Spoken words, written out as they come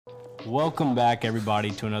Welcome back, everybody,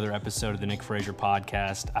 to another episode of the Nick Frazier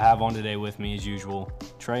Podcast. I have on today with me, as usual,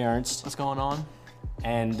 Trey Ernst. What's going on?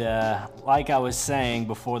 And like I was saying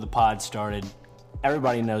before the pod started,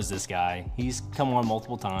 everybody knows this guy. He's come on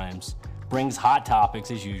multiple times, brings hot topics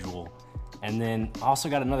as usual. And then I also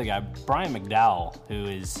got another guy, Brian McDowell, who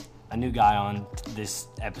is a new guy on this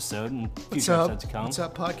episode and future episodes to come. What's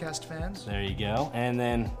up, podcast fans? There you go. And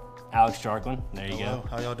then Alex Jarquin. There you Hello. go.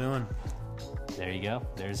 How y'all doing? There you go.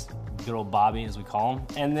 There's good old Bobby, as we call him.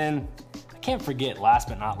 And then, I can't forget, last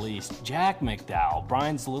but not least, Jack McDowell,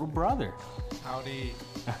 Brian's little brother. Howdy.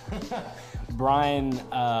 Brian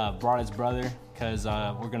brought his brother because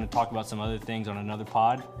we're going to talk about some other things on another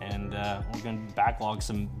pod. And we're going to backlog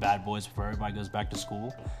some bad boys before everybody goes back to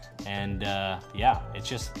school. And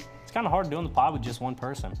it's kind of hard doing the pod with just one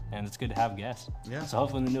person. And it's good to have guests. Yeah. So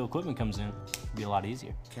hopefully when the new equipment comes in, it'll be a lot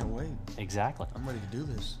easier. Can't wait. Exactly. I'm ready to do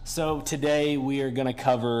this. So today we are going to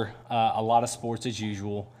cover a lot of sports as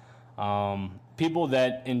usual. People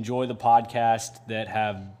that enjoy the podcast, that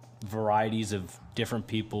have varieties of different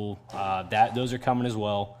people, those are coming as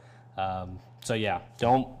well. So yeah,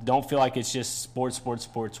 don't feel like it's just sports,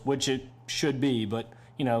 which it should be, but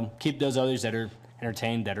keep those others that are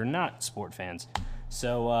entertained that are not sport fans.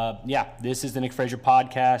 So this is the Nick Frazier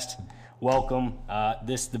Podcast. Welcome.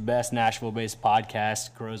 This is the best Nashville-based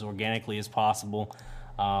podcast, grows organically as possible.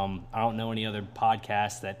 I don't know any other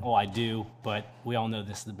podcasts that, I do, but we all know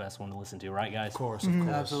this is the best one to listen to, right, guys? Of course.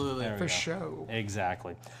 Absolutely, There we for go. sure.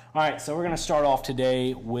 Exactly. All right, so we're going to start off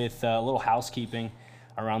today with a little housekeeping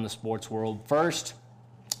around the sports world. First,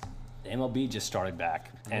 the MLB just started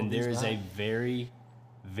back, and there is a very,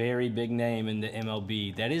 very big name in the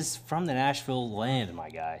MLB that is from the Nashville land,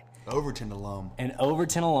 my guy. Overton alum. An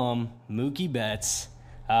Overton alum, Mookie Betts,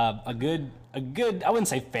 a good, I wouldn't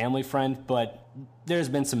say family friend, but there's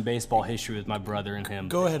been some baseball history with my brother and him.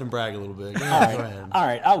 Go ahead and brag a little bit. Go ahead. All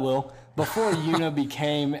right, I will. Before Una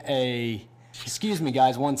became excuse me,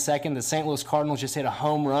 guys, 1 second, the St. Louis Cardinals just hit a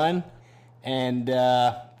home run, and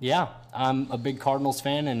I'm a big Cardinals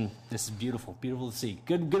fan, and this is beautiful to see.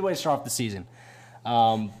 Good way to start off the season.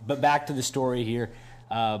 But back to the story here.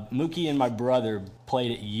 Mookie and my brother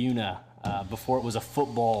played at Una before it was a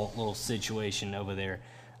football little situation over there.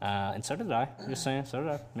 And so did I. Just saying, so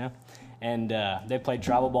did I. Yeah. And they played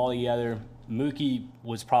travel ball together. Mookie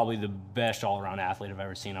was probably the best all-around athlete I've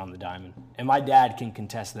ever seen on the diamond. And my dad can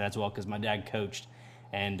contest that as well because my dad coached.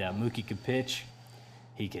 And Mookie could pitch.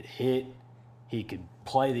 He could hit. He could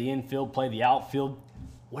play the infield, play the outfield.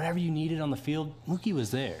 Whatever you needed on the field, Mookie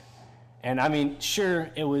was there. And, I mean, sure,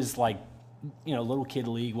 it was like, little kid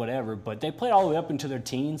league, whatever, but they played all the way up into their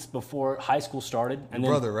teens before high school started. And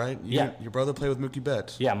Your brother, right? Yeah. Your brother played with Mookie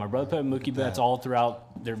Betts. Yeah, my brother played with Mookie Betts all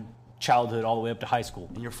throughout their childhood all the way up to high school.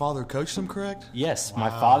 And your father coached him, correct? Yes, my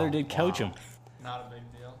father did coach him. Not a big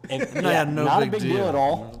deal. Not a big deal at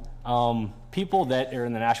all. People that are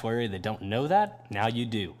in the Nashville area that don't know that, now you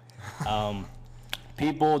do.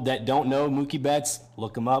 People that don't know Mookie Betts,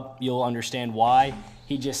 look him up. You'll understand why.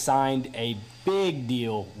 He just signed a big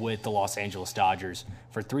deal with the Los Angeles Dodgers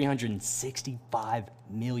for $365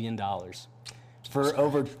 million for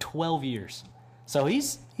over 12 years. So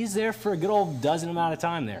he's there for a good old dozen amount of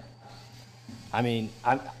time there. I mean,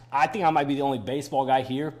 I think I might be the only baseball guy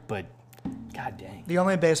here, but god dang. The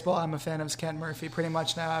only baseball I'm a fan of is Ken Murphy, pretty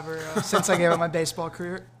much now ever since I gave up my baseball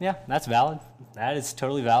career. Yeah, that's valid. That is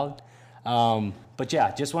totally valid. But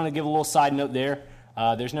yeah, just want to give a little side note there.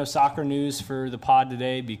 There's no soccer news for the pod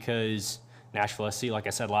today because Nashville SC, like I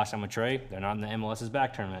said last time with Trey, they're not in the MLS's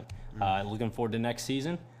back tournament. Looking forward to next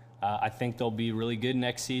season. I think they'll be really good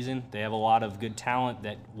next season. They have a lot of good talent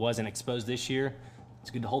that wasn't exposed this year. It's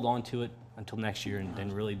good to hold on to it until next year and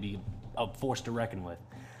then really be a force to reckon with.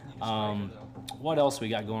 What else we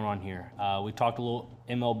got going on here? We talked a little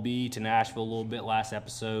MLB to Nashville a little bit last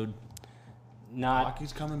episode.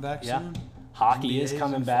 Hockey's coming back soon. Hockey is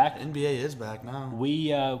coming back. NBA is back now.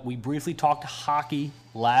 We briefly talked hockey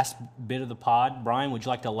last bit of the pod. Brian, would you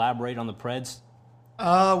like to elaborate on the Preds?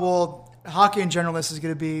 Well, hockey in general, this is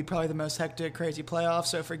going to be probably the most hectic, crazy playoff.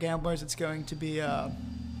 So for gamblers, it's going to be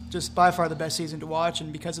just by far the best season to watch.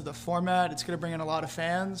 And because of the format, it's going to bring in a lot of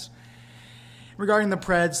fans. Regarding the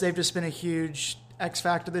Preds, they've just been a huge X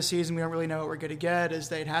factor this season. We don't really know what we're going to get, as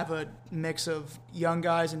they'd have a mix of young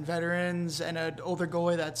guys and veterans and an older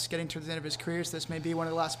goalie that's getting towards the end of his career, so this may be one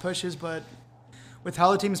of the last pushes, but with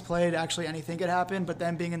how the team's played, actually anything could happen, but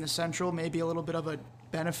them being in the Central may be a little bit of a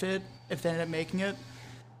benefit if they end up making it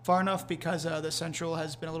far enough, because the Central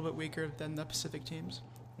has been a little bit weaker than the Pacific teams.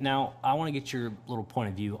 Now, I want to get your little point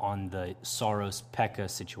of view on the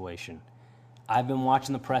Saros-Pekka situation. I've been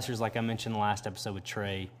watching the pressers, like I mentioned in the last episode with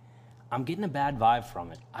Trey. I'm getting a bad vibe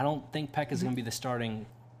from it. I don't think Pekka's going to be the starting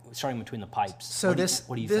between the pipes. So what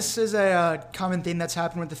do you think? is a common theme that's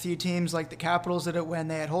happened with a few teams, like the Capitals did it when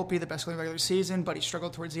they had Holtby, the best goalie in the regular season, but he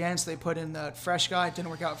struggled towards the end, so they put in the fresh guy. It didn't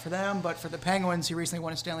work out for them, but for the Penguins, he recently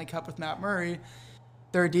won a Stanley Cup with Matt Murray.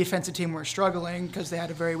 Their defensive team were struggling because they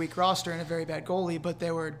had a very weak roster and a very bad goalie, but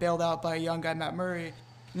they were bailed out by a young guy, Matt Murray.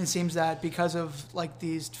 And it seems that because of like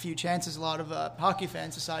these few chances, a lot of hockey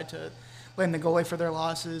fans decide to blame the goalie for their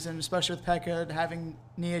losses, and especially with Pekka having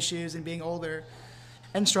knee issues and being older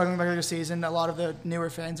and struggling in the regular season, a lot of the newer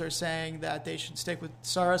fans are saying that they should stick with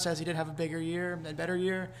Saros, as he did have a bigger year and better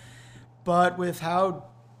year. But with how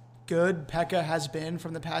good Pekka has been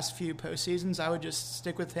from the past few postseasons, I would just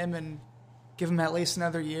stick with him and give him at least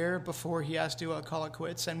another year before he has to call it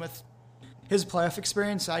quits. And with his playoff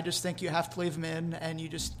experience, I just think you have to leave him in, and you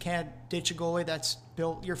just can't ditch a goalie that's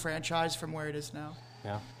built your franchise from where it is now.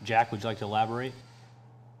 Yeah. Jack, would you like to elaborate?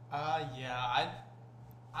 I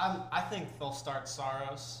think they'll start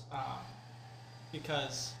Saros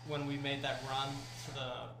because when we made that run to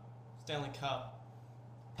the Stanley Cup,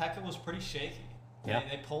 Pekka was pretty shaky. Yeah.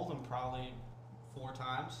 They pulled him probably 4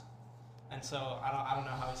 times, and so I don't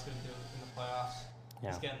know how he's going to do it in the playoffs. Yeah.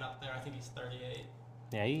 He's getting up there. I think he's 38.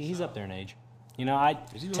 Yeah, he's up there in age. You know,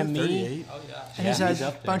 Is he really to me, 38? Oh yeah. And Yeah, he's had he's a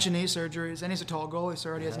up there. bunch of knee surgeries, and he's a tall goalie, so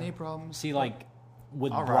already has knee problems. see, like,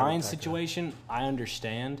 with I'll ride with Brian's Pekka. situation, I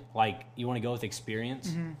understand. Like, you want to go with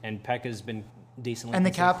experience, and Pekka's been decently And the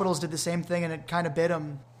consistent. Capitals did the same thing, and it kind of bit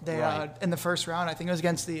them. They Right. in the first round, I think it was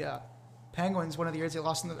against the Penguins, one of the years they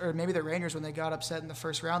lost, or maybe the Rangers when they got upset in the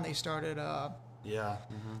first round. They started. Yeah.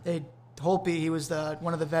 They Holtby, he was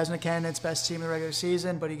one of the Vezina candidates, best team in the regular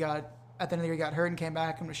season, but he got at the end of the year he got hurt and came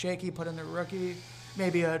back and was shaky. Put in the rookie,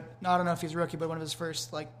 maybe I don't know if he's a rookie, but one of his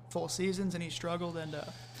first like full seasons, and he struggled and.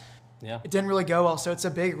 Yeah. It didn't really go well, so it's a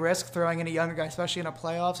big risk throwing in a younger guy, especially in a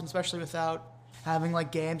playoffs, and especially without having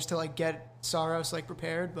like games to like get Saros like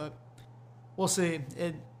prepared. But we'll see.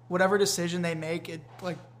 Whatever decision they make,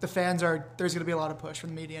 there's going to be a lot of push from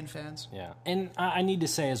the media and fans. Yeah, and I need to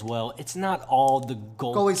say as well, it's not all the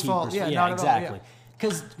Goalie's fault. Yeah, not at all, exactly.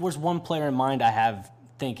 Because there's one player in mind I have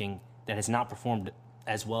thinking that has not performed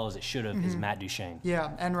as well as it should have is Matt Duchene. Yeah,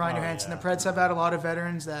 and Ryan Johansson. yeah. The Preds have had a lot of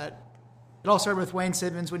veterans that. It all started with Wayne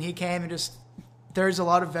Simmons when he came, and just there's a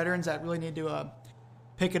lot of veterans that really need to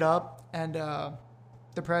pick it up, and the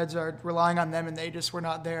Preds are relying on them, and they just were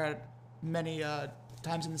not there at many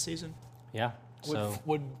times in the season. Yeah. So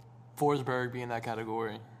Would Forsberg be in that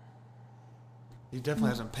category? He definitely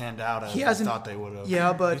hasn't panned out as He I hasn't- thought they would have.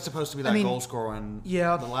 Yeah, but he's supposed to be I that mean, goal scorer in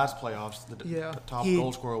yeah. the last playoffs. The Yeah. top He-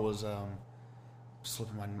 goal scorer was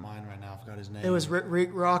slipping my mind right now. I forgot his name. It was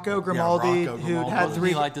Rocco Grimaldi, Rocco who Grimaldi. had Wasn't three.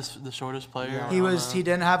 he like the shortest player? Yeah. He he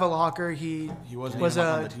didn't have a locker. He wasn't was even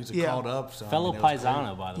a- on the, he was yeah. called up. So, fellow I mean, it was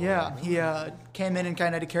Paisano, by the way. Yeah, he came in and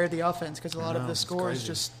kind of had to carry the offense because a lot of know, the it's scores crazy.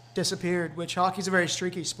 just disappeared. Which hockey's a very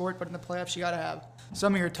streaky sport, but in the playoffs you got to have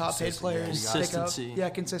some of your top paid Consistent, yeah, players you pick up. Consistency. Yeah,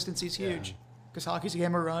 consistency is huge because hockey's a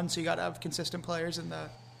game of run, so you got to have consistent players, and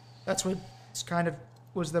that's what kind of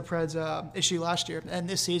was the Preds' issue last year. And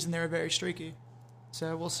this season they were very streaky.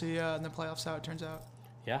 So we'll see in the playoffs how it turns out.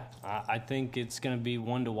 Yeah, I think it's going to be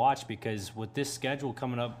one to watch because with this schedule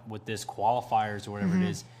coming up, with this qualifiers or whatever it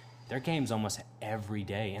is, their game's almost every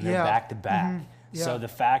day, and they're Yeah. back to back. Yeah. So the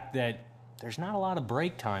fact that there's not a lot of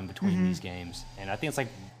break time between these games, and I think it's like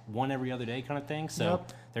one every other day kind of thing. So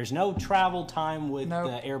Yep. there's no travel time with Nope.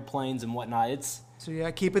 the airplanes and whatnot. So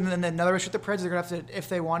yeah, keeping and then another issue with the Preds, they're gonna have to, if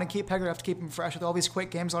they want to keep Pekka, they have to keep him fresh. With all these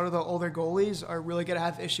quick games, a lot of the older goalies are really gonna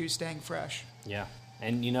have issues staying fresh. Yeah,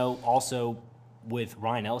 and also with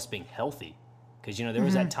Ryan Ellis being healthy, because there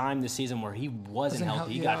was that time this season where he wasn't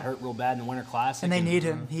healthy. He got yeah. hurt real bad in the Winter Classic, And they need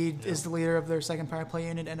him. He is the leader of their second power play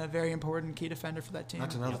unit and a very important key defender for that team.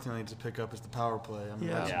 That's another thing they need to pick up is the power play. I mean,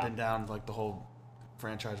 Yeah. that's Yeah. been down like the whole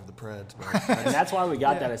franchise of the Preds. But And that's why we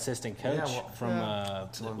got Yeah. that assistant coach Yeah, well, from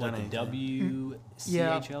Till the Denny,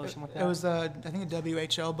 WCHL or something like that. It was I think a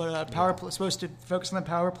WHL, but power play supposed to focus on the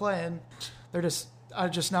power play, and they're just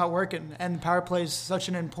not working. And power play is such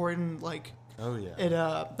an important oh yeah. It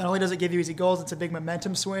not only does it give you easy goals, it's a big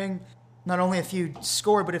momentum swing. Not only if you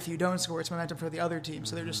score, but if you don't score, it's momentum for the other team.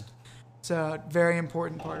 So it's a very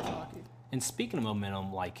important part of hockey. And speaking of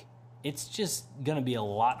momentum, it's just going to be a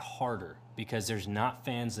lot harder because there's not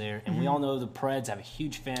fans there, and we all know the Preds have a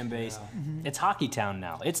huge fan base. It's hockey town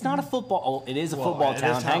now. It's not a football. Oh, it is a football it is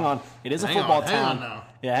town. town. Hang on, it is a Hang on, football hang town. on now.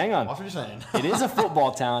 Yeah, hang on. Watch what you're saying. It is a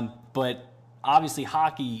football town, but obviously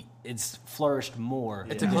hockey it's flourished more.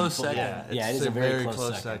 It's a close second. Yeah, it is a very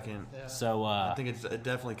close second. second. So I think it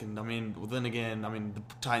definitely can. I mean, well, then again, the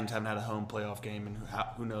Titans haven't had a home playoff game in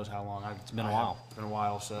who knows how long. It's been a while. It's been a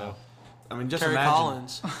while. So I mean, just Kerry imagine.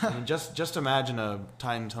 Collins. I mean, just imagine a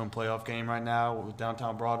Titans home playoff game right now with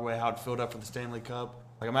downtown Broadway, how it filled up for the Stanley Cup.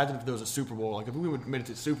 Like, imagine if there was a Super Bowl. Like, if we would made it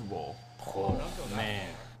to the Super Bowl. Oh, man.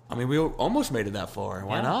 I mean, we almost made it that far.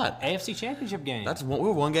 Why Yeah. not? AFC Championship game. We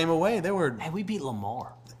were one game away. They Hey, we beat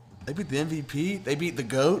Lamar. beat the MVP. They beat the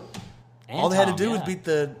GOAT. And All they had to Tom, do was yeah. beat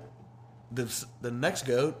the next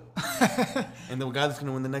GOAT and the guy that's going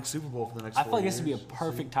to win the next Super Bowl for the next I 4 feel like this years. would be a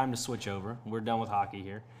perfect time to switch over. We're done with hockey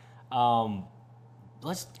here.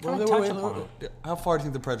 Let's kind Wait, of touch upon it. wait. How far do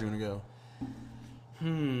you think the Preds are going to go?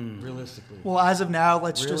 Realistically. Well, as of now,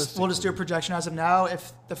 we'll just do a Realistically. projection. As of now,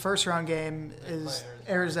 if the first round game is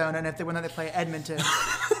Arizona, and if they win that, they play Edmonton.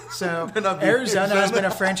 So not beating Arizona has Arizona. been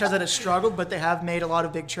a franchise that has struggled, but they have made a lot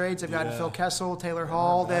of big trades. They've gotten Yeah. Phil Kessel, Taylor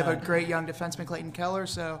Hall. They have a great young defenseman, Clayton Keller.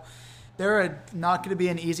 So they're not going to be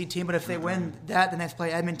an easy team. But if they win that, then they have to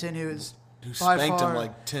play Edmonton, who is Who by spanked far, him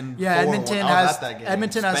like 10-4. Yeah, Edmonton I was has at that game.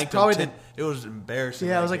 Edmonton has Spanked probably them the 10 It was embarrassing.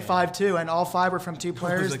 yeah, it that was like game. 5-2, and all five were from two It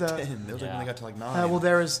players. was like The 10. It was like when they got to like 9. well,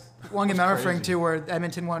 there was one game I'm referring crazy. to where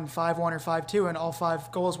Edmonton won 5-1 or 5-2, and all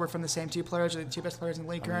 5 goals were from the same two players, the two best players in the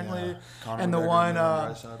league currently. Connor And the McGregor one,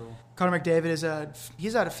 Draisaitl. Connor McDavid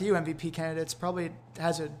he's had a few MVP candidates, probably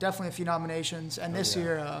has definitely a few nominations. And this yeah.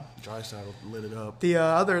 year, Draisaitl lit it up.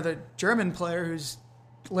 the German player who's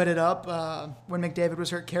lit it up when McDavid was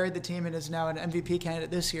hurt, carried the team, and is now an MVP candidate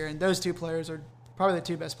this year. And those two players are probably the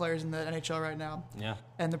two best players in the NHL right now. Yeah.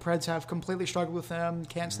 And the Preds have completely struggled with them,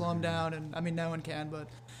 can't slow them down, and I mean, no one can. But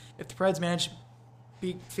if the Preds manage to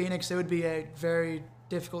beat Phoenix, it would be a very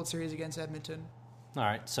difficult series against Edmonton. All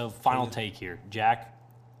right, so final take here. Jack,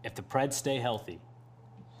 if the Preds stay healthy,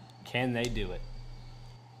 can they do it?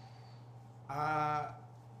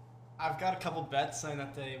 I've got a couple bets saying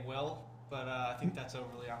that they will, but I think that's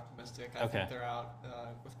overly optimistic. I Okay. think they're out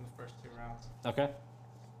within the first 2 rounds. Okay.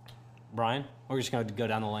 Brian, we're just going to go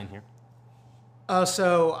down the lane here.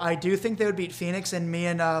 So I do think they would beat Phoenix, and me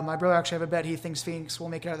and my brother actually have a bet. He thinks Phoenix will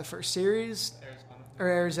make it out of the first series. Arizona. Or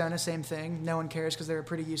Arizona, same thing. No one cares because they're a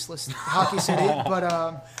pretty useless hockey city.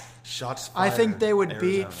 But Shots I fired. think they would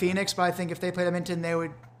beat Arizona. Phoenix, but I think if they played Edmonton, they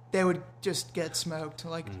would just get smoked.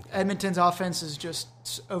 Like Edmonton's offense is just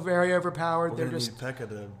very overpowered. We're They're going to just need Pekka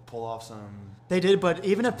to pull off some. they did, but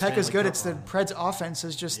even if Pekka's Stanley good, Cup it's the run. Preds' offense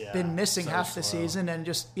has just Yeah, been missing so half the slow. season, and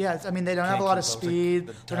just I mean they don't have Can't a lot of keep up. It's speed.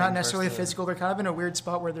 like the They're not time necessarily versus the- physical. They're kind of in a weird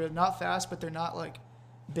spot where they're not fast, but they're not like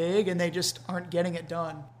big, and they just aren't getting it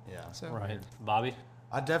done. Yeah. So Right. Bobby?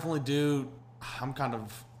 I definitely do. I'm kind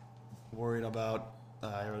of worried about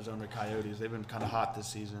Arizona Coyotes. They've been kind of hot this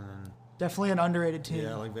season, and definitely an underrated team.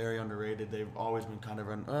 yeah, like very underrated. They've always been kind of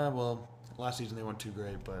well, last season they weren't too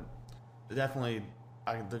great, but they definitely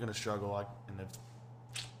they're going to struggle. And if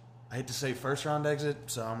I hate to say first round exit,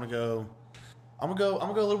 so I'm gonna go a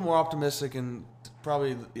little more optimistic, and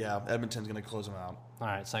probably Edmonton's going to close them out. All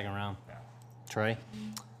right, second round. Trey?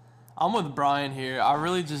 I'm with Brian here. I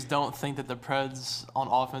really just don't think that the Preds on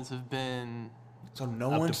offense have been. So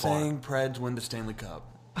no Up one's to par. saying Preds win the Stanley Cup.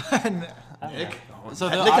 Nick Nick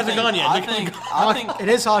hasn't gone yet. I Nick think It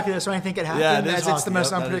is hockey, so I think it happened Yeah, it is as it's the hockey.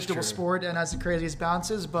 most Yep, that is unpredictable true. sport and has the craziest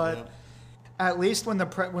bounces. But Yep. at least when the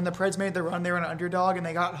Preds made the run, they were an underdog and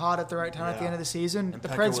they got hot at the right time at the Yeah. end of the season. And The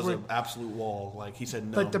Pekka Preds was were, an absolute wall. Like he said,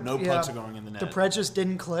 no, but the no yeah, pucks are going in the net. The Preds just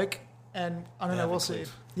didn't click, and I don't They know. We'll haven't see.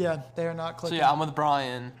 clicked. Yeah, they are not so. clicking. Yeah, I'm with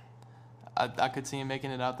Brian. I could see him making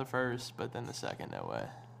it out the first, but then the second, no way.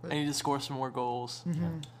 I need to score some more goals.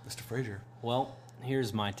 Mr. Frazier. Well,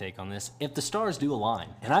 here's my take on this. If the stars do align,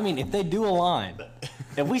 and I mean if they do align,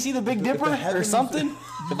 if we see the Big Dipper or heavens- something,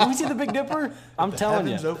 if we see the Big Dipper, I'm The telling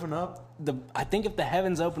heavens you, open up. I think if the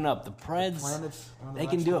heavens open up, the Preds, Planets on the they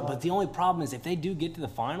can left do it. side. But the only problem is if they do get to the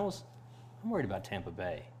finals, I'm worried about Tampa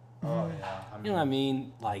Bay. Oh yeah. You know what I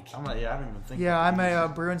mean? Like, I don't even think. Yeah, I'm a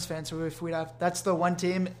Bruins fan, so if we'd have, that's the one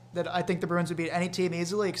team that I think the Bruins would beat any team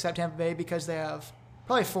easily except Tampa Bay because they have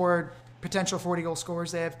probably 4 potential 40-goal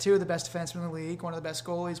scorers. They have 2 of the best defensemen in the league, one of the best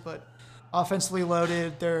goalies, but offensively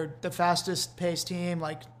loaded. They're the fastest-paced team,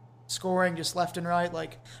 like scoring just left and right.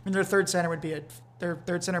 Like, I mean, their third center would be their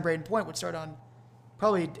third center, Braden Point, would start on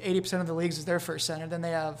probably 80% of the leagues as their first center. Then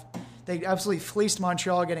they absolutely fleeced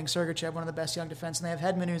Montreal getting Sergachev, one of the best young defense, and they have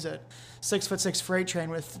Hedman, who's a 6'6" freight train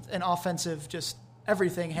with an offensive just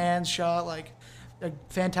everything, hands, shot, like a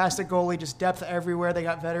fantastic goalie, just depth everywhere. They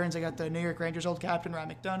got veterans. They got the New York Rangers old captain Ryan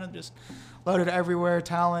McDonough, just loaded everywhere,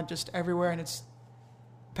 talent just everywhere, and it's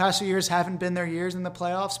past few years haven't been their years in the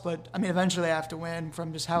playoffs, but I mean eventually they have to win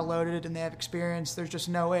from just how loaded and they have experience. There's just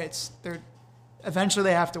no way eventually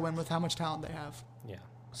they have to win with how much talent they have. yeah.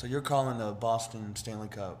 So you're calling the Boston Stanley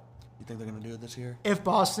Cup. You think they're going to do it this year? If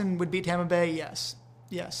Boston would beat Tampa Bay, yes.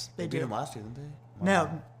 Yes, they beat do. them last year, didn't they?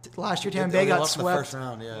 No, last year Tampa They Bay got lost in the first swept.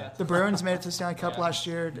 round, yeah. Yeah. The Bruins made it to the Stanley Cup Yeah. last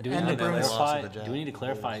year, Do we and need the to Bruins. lost clarify? to the Jazz. Do we need to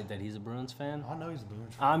clarify that he's a Bruins fan? I know he's a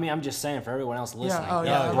Bruins. I mean, I'm just saying for everyone else listening. oh,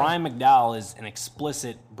 yeah. Brian McDowell is an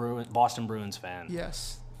explicit Boston Bruins fan.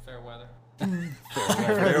 Yes, Fair weather.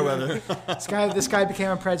 Fair weather. this guy became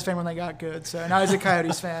a Preds fan when they got good. So now he's a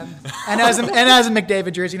Coyotes fan, and has a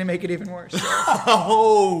McDavid jersey to make it even worse. So.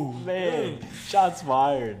 Oh, Man, shots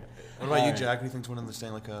fired. What about you, Jack? Who do you think's winning the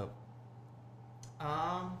Stanley Cup?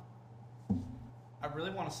 I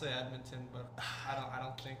really want to say Edmonton, but I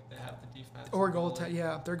don't think they have the defense. Or goaltending,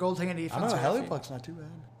 yeah, their goaltending I defense. don't know. are- Hellebuck's not too bad.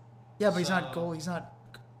 Yeah, but he's not So- goal. He's not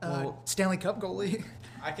Well- Stanley Cup goalie.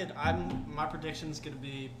 My prediction's gonna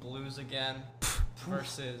be Blues again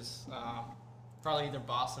versus probably either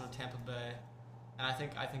Boston or Tampa Bay, and I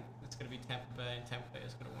think it's gonna be Tampa Bay, and Tampa Bay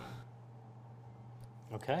is gonna win.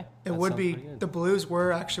 Okay. It that would sounds be pretty good. the Blues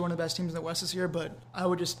were actually one of the best teams in the West this year, but I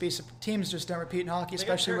would just be teams just don't repeat in hockey, They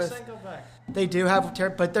got especially with Tarasenko back. they do have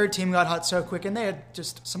but their team got hot so quick, and they had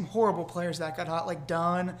just some horrible players that got hot, like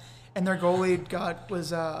Dunn, and their goalie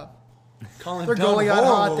Colin their goalie got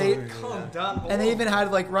hot. And they even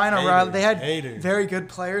had like Ryan Hater. O'Reilly. They had Hater. very good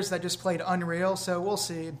players that just played unreal. So we'll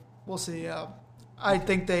see. I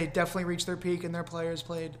think they definitely reached their peak, and their players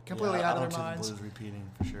played completely out of their minds. I don't see the Blues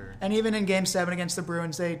repeating for sure. And even in Game 7 against the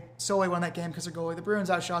Bruins, they solely won that game because their goalie. The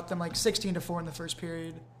Bruins outshot them like 16-4 in the first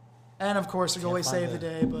period. And, of course, the goalie saved the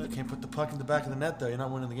day. But, You can't put the puck in the back of the net, though. You're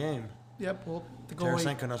not winning the game. yep, well, the goalie.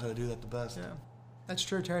 Tarasenko knows how to do that the best. Yeah, that's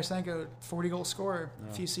true. Tarasenko, 40-goal scorer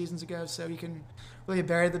a few seasons ago, so he can really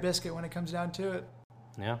bury the biscuit when it comes down to it.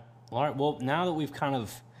 Yeah. All right. Well, now that we've kind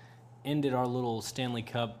of ended our little Stanley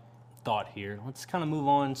Cup thought here, let's kind of move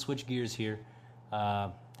on, switch gears here.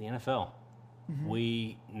 The NFL.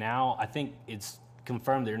 I think it's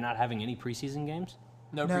confirmed they're not having any preseason games.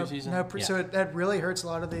 No preseason. Yeah. So that really hurts a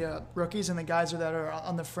lot of the rookies and the guys that are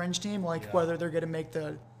on the fringe team, whether they're going to make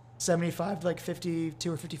the 75 to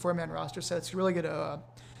 52 or 54 man roster. So it's really going to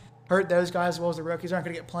hurt those guys as well as the rookies aren't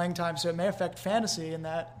going to get playing time. So it may affect fantasy in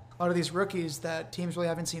that a lot of these rookies that teams really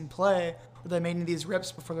haven't seen play, or they may need these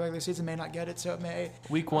rips before the regular season, may not get it. So it may.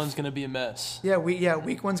 Week 1's going to be a mess.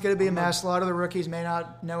 Week one's going to be a mess. A lot of the rookies may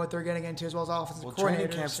not know what they're getting into as well as offensive Well, coordinators. training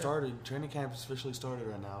camp started. Training camp has officially started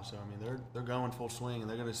right now. So I mean, they're going full swing, and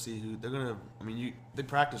they're going to see who they're going to. I mean, they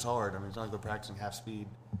practice hard. I mean, it's not like they're practicing half speed.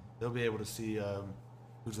 They'll be able to see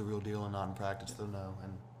who's the real deal and not in practice. They'll know,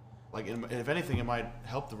 and if anything, it might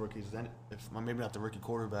help the rookies. Then, if maybe not the rookie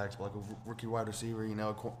quarterbacks, but like a rookie wide receiver,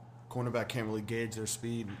 cornerback can't really gauge their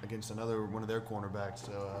speed against one of their cornerbacks.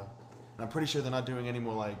 So, and I'm pretty sure they're not doing any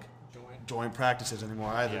more like joint practices anymore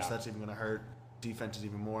either. Yeah. So that's even going to hurt defenses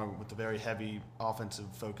even more with the very heavy offensive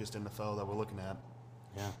focused NFL that we're looking at.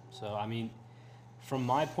 Yeah. So, I mean, from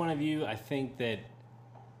my point of view, I think that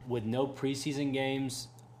with no preseason games,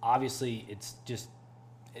 obviously it's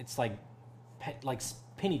like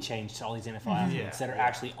penny change to all these NFL athletes that are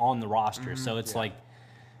actually on the roster. So it's like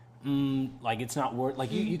it's not worth,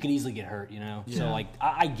 you could easily get hurt, So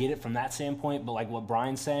I get it from that standpoint, but like what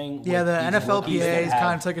Brian's saying. Yeah, with the these NFL rookies that PAs have-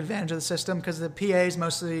 kind of took advantage of the system because the PAs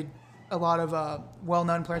mostly a lot of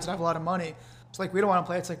well-known players that have a lot of money. It's like, we don't want to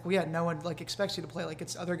play. It's like, no one expects you to play. Like,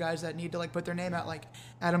 it's other guys that need to put their name out. Like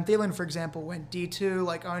Adam Thielen, for example, went D2,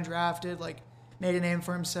 undrafted, made a name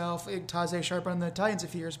for himself. Tajay Sharp on the Titans a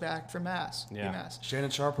few years back from Mass. Yeah. UMass. Shannon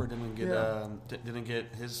Sharper didn't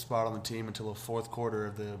get his spot on the team until the fourth quarter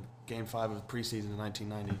of the Game 5 of preseason in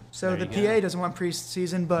 1990. So the PA doesn't want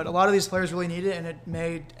preseason, but a lot of these players really need it, and it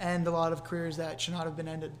may end a lot of careers that should not have been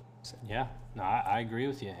ended. So. Yeah, no, I agree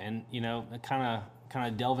with you. And, kind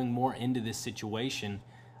of delving more into this situation,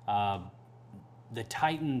 the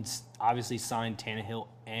Titans obviously signed Tannehill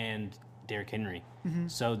and Derrick Henry. Mm-hmm.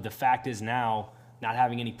 So the fact is now, not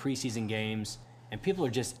having any preseason games, and people are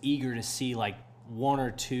just eager to see one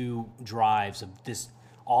or two drives of this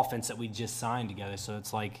offense that we just signed together. So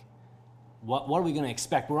it's like, what are we going to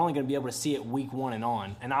expect? We're only going to be able to see it week 1 and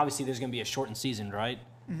on. And obviously there's going to be a shortened season, right?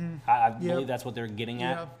 Mm-hmm. I believe that's what they're getting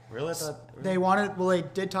at. Yeah. Really? They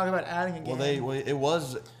did talk about adding a game. It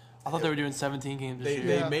was. I thought they were doing 17 games this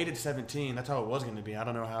year. They made it 17. That's how it was going to be. I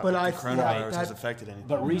don't know how But the I- coronavirus yeah, has that- affected anything.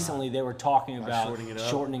 But recently they were talking about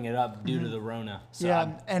shortening it up. due to the Rona. So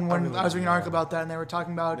Yeah, and when really I was reading an don't article know. about that, and they were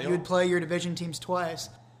talking about you would play your division teams twice,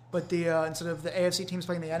 but the instead of the AFC teams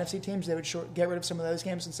playing the NFC teams, they would get rid of some of those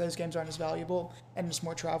games since those games aren't as valuable, and just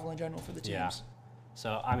more travel in general for the teams. Yeah.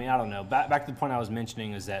 So, I mean, I don't know. Back to the point I was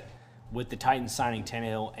mentioning is that with the Titans signing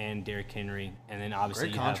Tannehill and Derrick Henry, and then obviously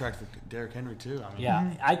Great you contract for Derrick Henry too. I mean,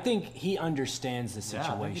 yeah, I think he understands the Yeah,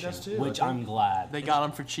 I think he situation, does too. which I think I'm glad. They got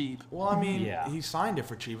him for cheap. Well, I mean, Yeah. he signed it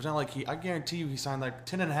for cheap. It's not like I guarantee you, he signed like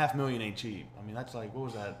 $10.5 million ain't cheap. I mean, that's like what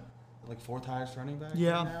was that? Like fourth highest running back? right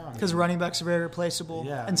now? Yeah, I because mean, running backs are very replaceable.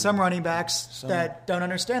 Yeah, I mean, and some running backs some- that don't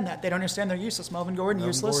understand that. They don't understand they're useless. Melvin Gordon, Melvin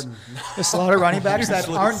useless. Gordon. There's a lot of running backs that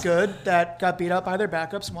Useless. aren't good, that got beat up by their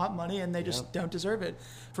backups, want money, and they just Yep. don't deserve it.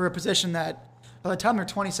 For a position that, by the time they're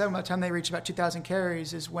 27, by the time they reach about 2,000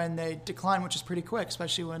 carries is when they decline, which is pretty quick,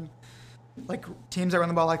 especially when like teams that run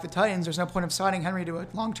the ball like the Titans, there's no point of signing Henry to a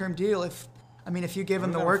long-term deal if you give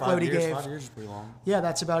him the we got him 5 workload he years. gave. 5 years is pretty long. Yeah,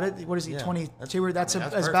 that's about it. What is he, Yeah, 22? that's- That's, I mean,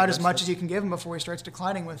 that's as perfect. about as That's- much as you can give him before he starts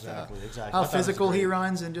declining with Exactly. how I thought it was physical he great.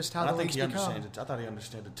 runs and just how And I the think league's he become. understands it. I thought he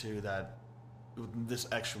understood it too. That with this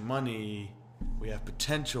extra money, we have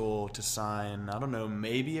potential to sign. I don't know,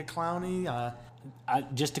 maybe a Clowney.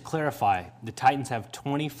 Just to clarify, the Titans have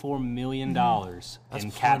 $24 million That's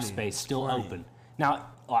in cap plenty. space That's still plenty. open. Now,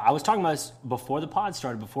 I was talking about this before the pod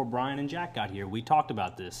started, before Brian and Jack got here. We talked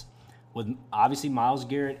about this. With obviously Myles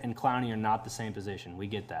Garrett and Clowney are not the same position. We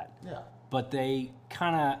get that. Yeah. But they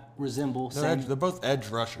kind of resemble. They're both edge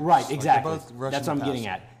rushers. Right, Like, exactly. they're both rushing That's what I'm the getting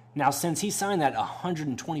passer. at. Now, since he signed that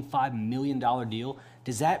 $125 million deal,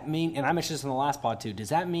 does that mean, and I mentioned this in the last pod too, does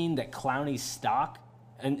that mean that Clowney's stock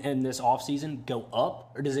in this offseason go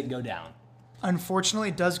up or does it go down? Unfortunately,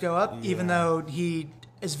 it does go up, even though he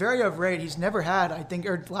is very overrated. He's never had, I think,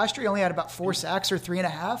 or last year he only had about 4 sacks or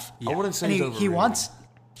 3.5. I wouldn't say And he's overrated.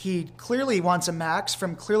 he clearly wants a max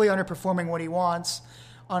from clearly underperforming what he wants.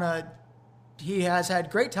 He has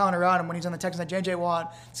had great talent around him when he's on the Texans. Like J.J.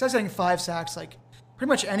 Watt, this guy's getting 5 sacks. Like pretty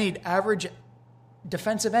much any average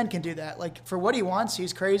defensive end can do that. Like for what he wants,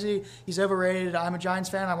 he's crazy. He's overrated. I'm a Giants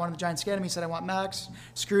fan. I wanted the Giants to get him. He said, "I want max.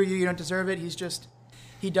 Screw you. You don't deserve it."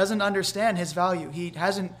 He doesn't understand his value.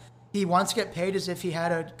 He wants to get paid as if he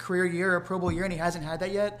had a career year or a Pro Bowl year, and he hasn't had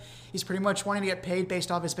that yet. He's pretty much wanting to get paid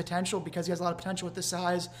based off his potential because he has a lot of potential with the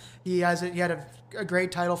size. He had a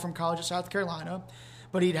great title from college at South Carolina,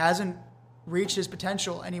 but he hasn't reached his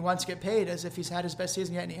potential, and he wants to get paid as if he's had his best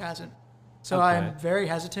season yet, and he hasn't. So Okay. I'm very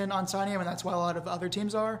hesitant on signing him, and that's why a lot of other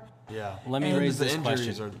teams are. Yeah. Let me And raise the this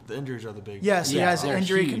injuries question. the injuries are the big. Yes, he Yeah, has an they're a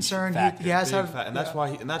injury huge concern. factor. He has big have, fa- and that's yeah. why,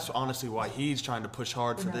 and that's honestly why he's trying to push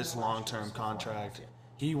hard for this long-term contract.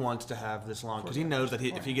 He wants to have this long because he knows that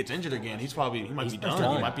if he gets injured again, he might be done.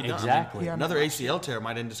 done. He might be done. Exactly. Yeah. Another ACL tear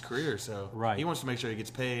might end his career. So Right. he wants to make sure he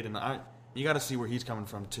gets paid, and you got to see where he's coming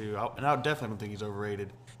from too. I definitely don't think he's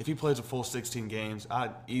overrated. If he plays a full 16 games,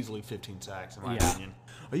 I'd easily 15 sacks in my Yeah. opinion.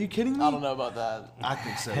 Are you kidding me? I don't know about that. I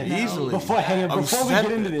think so. Easily. Before we Seven-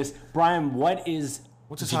 get into this, Brian, what is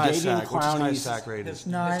What's his highest Jadeveon sack? What's his highest Clowney's sack rated? It's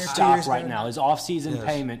 9 or 2 stock years right ago. now? His off-season Yes.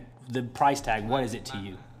 payment, the price tag, what is it to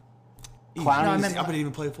you? Easy. Clowney's- No, I meant- I bet he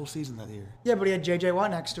didn't play a full season that year. Yeah, but he had J.J.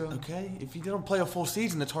 Watt next to him. Okay, if you don't play a full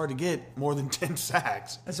season, it's hard to get more than 10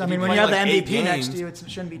 sacks. So, If I mean, when play you have like the 8 MVP next games- to you, it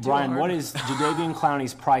shouldn't be too Brian, hard. what is Jadeveon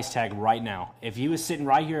Clowney's price tag right now? If he was sitting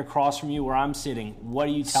right here across from you where I'm sitting, what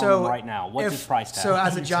are you telling him right now? What's his price tag? So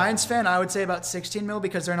as a Giants fan, I would say about 16 mil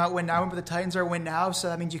because they're not win now, but the Titans are win now. So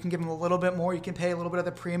that means you can give them a little bit more. You can pay a little bit of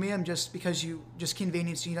the premium just because you just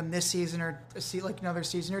convenience you need them this season or like another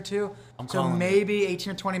season or two. I'm So calling it. maybe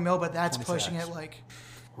 18 or 20 mil, but that's 20 pushing sacks. it like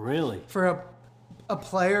Really? for a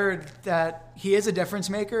player that he is a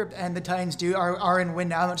difference maker, and the Titans are in win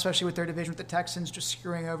now, especially with their division with the Texans just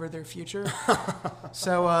screwing over their future.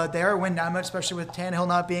 So they are win now, mode, especially with Tannehill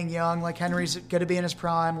not being young. Like Henry's going to be in his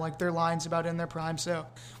prime. Like their line's about in their prime. So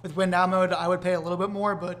with win now mode, I would pay a little bit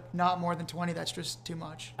more, but not more than 20. That's just too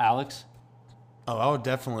much. Alex? Oh, I would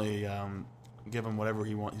definitely give him whatever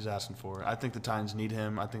he's asking for. I think the Titans need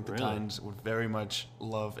him. I think the Really? Titans would very much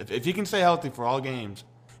love if he can stay healthy for all games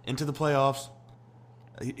into the playoffs.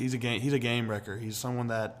 He's a game wrecker. He's someone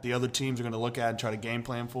that the other teams are going to look at and try to game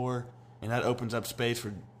plan for, and that opens up space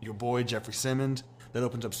for your boy Jeffrey Simmons. That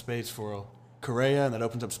opens up space for Correa, and that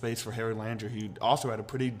opens up space for Harry Landry, who also had a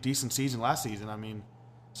pretty decent season last season. I mean,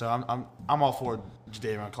 so I'm all for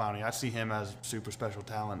Jadeveon Clowney. I see him as super special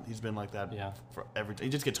talent. He's been like that for every. He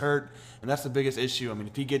just gets hurt, and that's the biggest issue. I mean,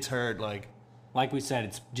 if he gets hurt, like we said,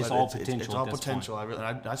 it's just but all it's potential. It's all at this potential.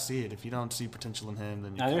 Point. I see it. If you don't see potential in him,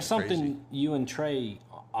 then Now, there's something you and Trey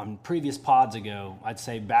on previous pods ago, I'd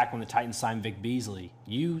say back when the Titans signed Vic Beasley,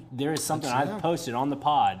 there is something That's- I've yeah. posted on the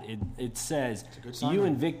pod. It says, a good you signing.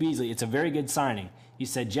 and Vic Beasley, it's a very good signing. You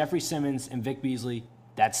said Jeffrey Simmons and Vic Beasley,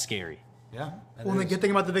 that's scary. Yeah. that Well, the is. good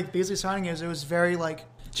thing about the Vic Beasley signing is it was very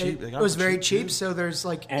Cheap. They It got was him very cheap, cheap. too. So there's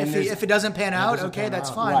And if it doesn't pan out, doesn't okay, pan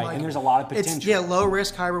that's out. fine. Right, Like, and there's a lot of It's potential. low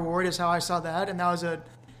risk, high reward is how I saw that, and that was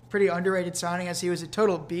pretty underrated signing as he was a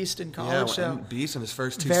total beast in college. Yeah, so and beast in his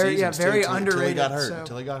first 2 very, seasons. very too, underrated.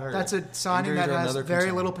 Until he got hurt. That's a signing Injuries that are has another very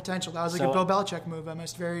concern. little potential. That was like So- a Bill Belichick move.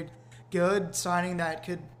 Almost very good signing that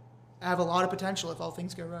could have a lot of potential if all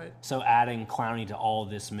things go right. So adding Clowney to all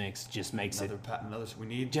this mix just makes it We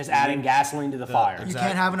need just we adding need gasoline to the fire. You Exactly.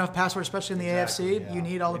 can't have enough pass rush, especially in the Exactly, AFC. yeah. You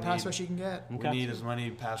need all the We pass need- rush you can get. We Okay. need as many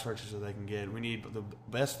pass rushes as they can get. We need the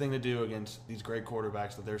best thing to do against these great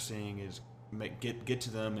quarterbacks that they're seeing is get to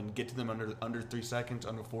them and get to them under 3 seconds,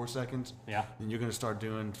 under 4 seconds. Yeah. Then you're going to start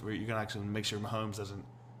doing where you're going to actually make sure Mahomes doesn't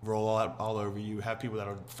roll all over you. Have people that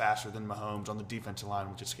are faster than Mahomes on the defensive line,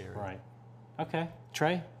 which is scary. Right. Okay.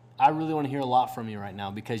 Trey, I really want to hear a lot from you right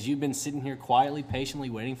now because you've been sitting here quietly, patiently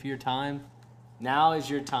waiting for your time. Now is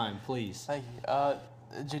your time, please. Thank you.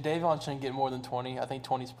 Jadeveon shouldn't get more than 20. I think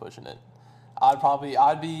 20's pushing it.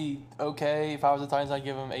 I'd be okay if I was the Titans. I'd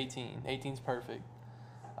give him 18. 18's perfect.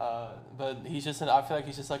 But I feel like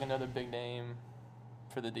he's just like another big name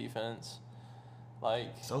for the defense.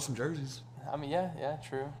 Like, Sell some jerseys. I mean, yeah,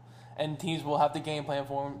 true. And teams will have the game plan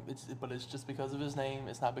for him, but it's just because of his name.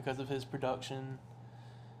 It's not because of his production.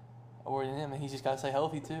 Or him. He's just got to stay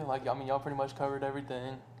healthy too. Like, I mean, y'all pretty much covered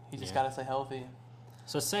everything. He just got to stay healthy.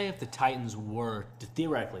 So say if the Titans were,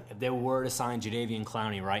 theoretically, if they were to sign Jadeveon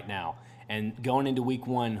Clowney right now, and going into week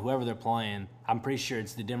 1, whoever they're playing, I'm pretty sure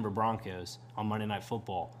it's the Denver Broncos on Monday Night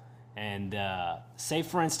Football. And say,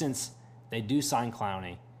 for instance, they do sign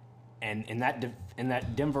Clowney, and in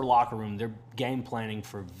that Denver locker room, they're game planning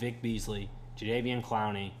for Vic Beasley, Jadeveon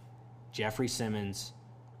Clowney, Jeffrey Simmons,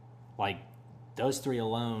 like those 3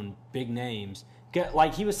 alone, big names.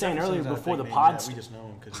 Like he was saying earlier before the pod. We just know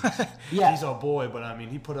him because Yeah. he's our boy. But I mean,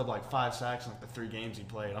 he put up like 5 sacks in like the 3 games he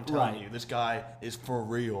played. I'm telling Right. you, this guy is for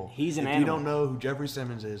real. He's an If animal. you don't know who Jeffrey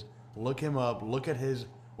Simmons is, look him up. Look at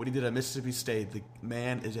what he did at Mississippi State. The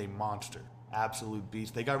man is a monster, absolute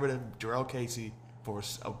beast. They got rid of Jarrell Casey for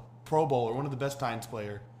a Pro Bowler, one of the best Titans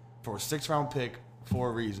player, for a 6th-round pick for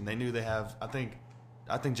a reason. They knew they have. I think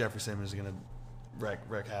Jeffrey Simmons is going to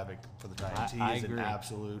wreak havoc for the Titans. He I is an agree.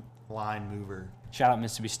 absolute line mover. Shout out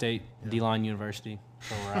Mississippi State, D-Line University.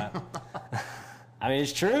 That's where we're at. I mean,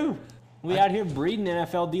 it's true. We out here breeding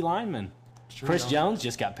NFL D linemen. true, Chris though. Jones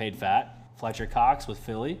just got paid fat. Fletcher Cox with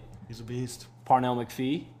Philly. He's a beast. Parnell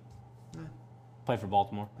McPhee. Played for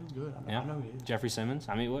Baltimore. He's good. I Yeah. know he is. Jeffrey Simmons.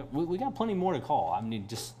 I mean, we got plenty more to call. I mean,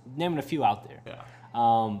 just naming a few out there.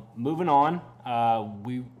 Yeah. Moving on,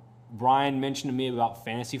 Brian mentioned to me about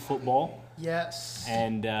fantasy football. Yes.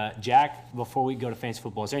 And Jack, before we go to fantasy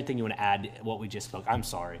football, is there anything you want to add to what we just spoke? I'm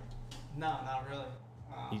sorry. No, not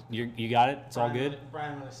really. You got it? It's all good?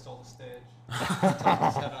 Brian really stole the stage.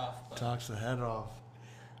 Talked his head off. But Talks the head off.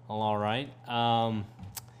 Well, all right.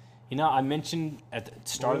 I mentioned at the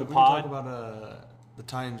start of the When you pod. talk about the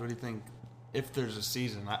Titans, what do you think? If there's a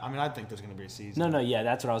season, I think there's going to be a season. No, yeah,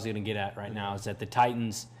 that's what I was going to get at right now. Is that the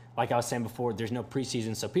Titans, like I was saying before, there's no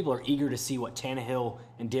preseason, so people are eager to see what Tannehill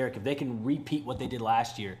and Derek, if they can repeat what they did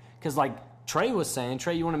last year. Because like Trey was saying,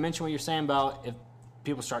 Trey, you want to mention what you're saying about if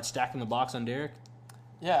people start stacking the box on Derek?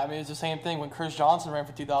 Yeah, I mean, it's the same thing. When Chris Johnson ran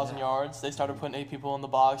for 2,000 yards, they started putting 8 people in the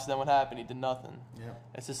box. Then what happened? He did nothing. Yeah.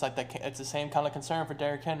 It's just like that. It's the same kind of concern for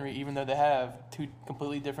Derrick Henry, even though they have 2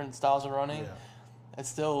 completely different styles of running. Yeah. It's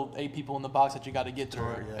still 8 people in the box that you got to get through.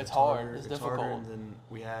 Yeah, it's hard. harder. It's Harder. difficult. And then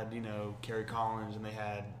we had, Kerry Collins, and they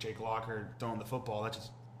had Jake Locker throwing the football. That's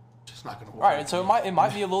just not going to work. Right, and so it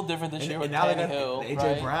might be a little different this year with now they got Tannehill, A.J.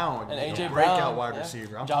 right? Brown, and A.J. breakout Brown, wide yeah.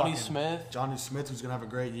 receiver. I'm Johnny talking Smith. Johnny Smith, who's going to have a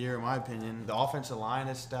great year, in my opinion. The offensive line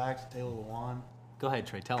is stacked. Taylor Lewan. Go ahead,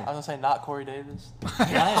 Trey, tell I him. was gonna say not Corey Davis.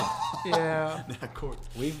 Yeah.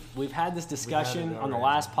 We've had this discussion it on the already.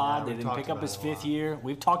 last pod. Yeah, they we've didn't talked pick up about his it a 5th lot. year.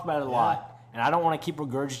 We've talked about it a lot, and I don't want to keep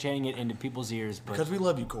regurgitating it into people's ears, but Because we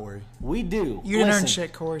love you, Corey. we do. You didn't earn Listen,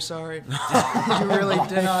 shit, Corey. Sorry. You really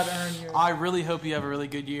did not earn your. I really hope you have a really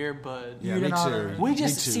good year, but You Yeah, did me not too. earn. We Me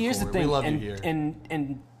just too, see. Here's the Corey. thing, We love and, you here.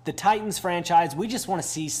 and the Titans franchise, we just want to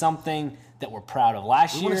see something that we're proud of.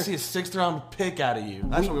 Last We year, want to see a 6th-round pick out of you.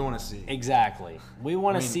 That's what we want to see. exactly. We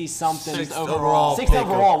want to I mean, see something. 6th overall. 6th pick.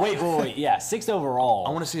 overall. Wait. Yeah, 6th overall. I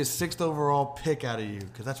want to see a 6th overall pick out of you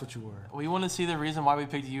because that's what you were. we want to see the reason why we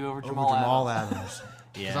picked you over Over Jamal Adams. Adams.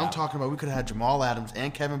 Because Yeah. I'm talking about we could have had Jamal Adams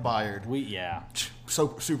and Kevin Byard. Yeah.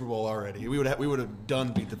 Super Bowl already. We would have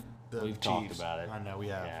done beat the We've Chiefs. talked about it. I know we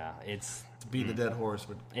have. Yeah. It's Beat the dead horse,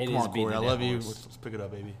 but It come is on, beating Corey. I the love dead you. horse. Let's pick it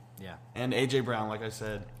up, baby. yeah. And AJ Brown, like I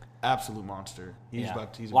said, absolute monster. He's Yeah.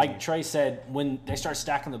 about. He's a Like beast. Trey said, when they start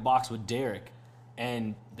stacking the box with Derek,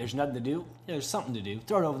 and there's nothing to do, there's something to do.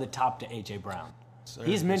 Throw it over the top to AJ Brown. Sir,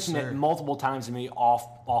 He's yes, mentioned sir. it multiple times to me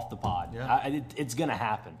off the pod. Yeah. It's gonna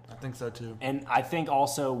happen. I think so too. And I think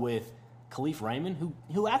also with Khalif Raymond,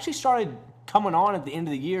 who actually started coming on at the end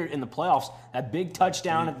of the year in the playoffs. That big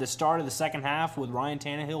touchdown at the start of the second half with Ryan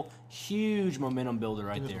Tannehill, huge momentum builder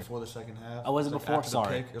right It was there. before the second half. Oh, was it like before? after the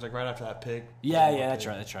Sorry. pick. It was like right after that pick. Yeah,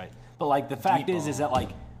 that's right. But like the fact Deep is ball. that like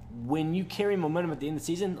when you carry momentum at the end of the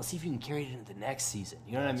season, let's see if you can carry it into the next season.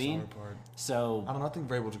 You know what I That's the mean? hard part. So I don't know. I think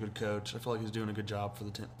Vrabel's a good coach. I feel like he's doing a good job for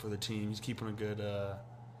the team. He's keeping a good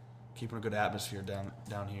atmosphere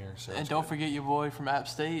down here. So And it's don't good. forget your boy from App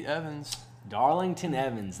State, Evans. Darlington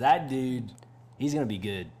Evans, that dude, he's gonna be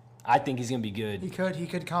good. I think he's gonna be good. He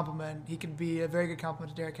could complement. He could be a very good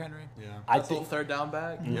complement to Derrick Henry. Yeah. I That's a little think third down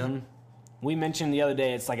back. Yep. we mentioned the other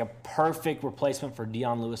day it's like a perfect replacement for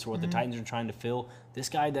Dion Lewis for what the Titans are trying to fill. This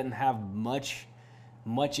guy doesn't have much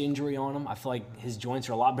injury on him. I feel like his joints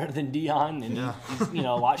are a lot better than Dion, and Yeah. he's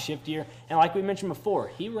a lot shiftier. And like we mentioned before,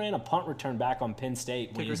 he ran a punt return back on Penn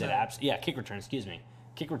State when he was at kick return. Excuse me,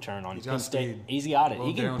 kick return on He's Penn got State. speed. He's got it.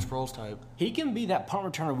 Little Darren Sproles type. He can be that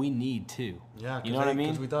punt returner we need too. Yeah, you know what I mean.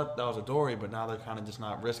 Because we thought that was Adoree, but now they're kind of just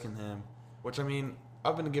not risking him. Which I mean,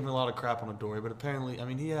 I've been giving a lot of crap on Adoree, but apparently, I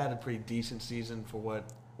mean, he had a pretty decent season for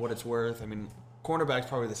what it's worth. I mean, cornerback's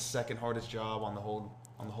probably the second hardest job on the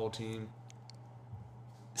whole team.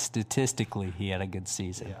 Statistically, he had a good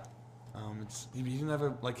season. Yeah. He's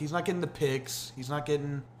never he's not getting the picks. He's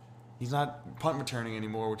not punt returning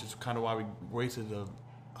anymore, which is kind of why we wasted a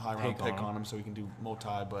high round pick on him so we can do multi.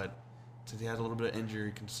 But since he had a little bit of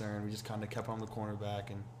injury concern, we just kind of kept him on the cornerback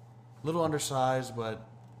and a little undersized. But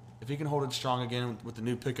if he can hold it strong again with the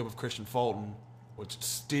new pickup of Christian Fulton, which is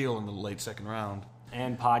steal in the late second round.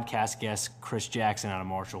 And podcast guest Chris Jackson out of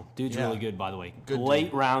Marshall. Dude's Yeah. really good, by the way. Good Late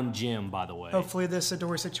dude. round Jim, by the way. Hopefully, this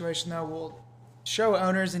Adoree situation though will show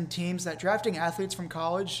owners and teams that drafting athletes from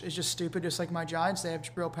college is just stupid. Just like my Giants, they have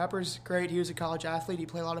Jabril Peppers. Great, he was a college athlete. He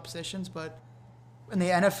played a lot of positions, but in the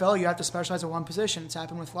NFL, you have to specialize in one position. It's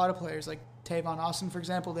happened with a lot of players, like Tavon Austin, for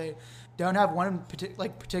example. They don't have one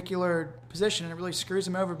particular position, and it really screws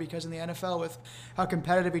them over because in the NFL, with how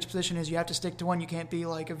competitive each position is, you have to stick to one. You can't be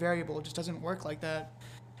like a variable. It just doesn't work like that.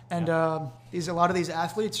 And a lot of these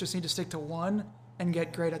athletes just need to stick to one and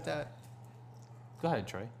get great at that. Go ahead,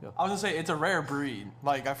 Trey. Go. I was gonna say it's a rare breed.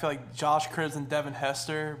 Like I feel like Josh Cribbs and Devin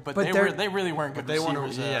Hester, but But they really weren't good they weren't-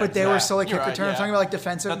 receivers. yeah. But they were still like You're kick right, return. I'm yeah. talking about like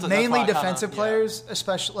defensive, That's mainly why I kinda- defensive yeah. players,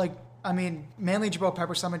 especially mainly Jabril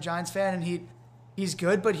Peppers. I'm a Giants fan, and he's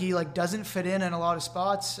good, but he doesn't fit in a lot of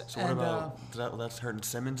spots. So what about that's hurting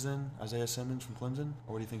Simmons then? Isaiah Simmons from Clemson,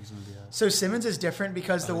 or what do you think he's going to be at? So Simmons is different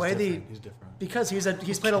because the way he's different. because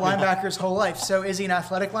he's played a linebacker his whole life. So is he an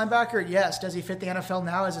athletic linebacker? Yes. Does he fit the NFL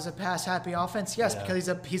now as a pass happy offense? Yes, Yeah. because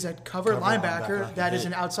he's a cover Cover linebacker linebacker, that is hit.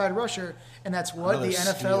 an outside rusher, and that's what Another the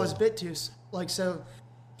NFL is steal. bit to. So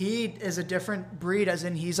he is a different breed, as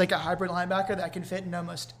in he's like a hybrid linebacker that can fit in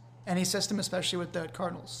almost any system, especially with the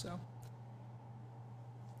Cardinals. So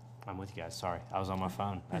I'm with you guys. Sorry. I was on my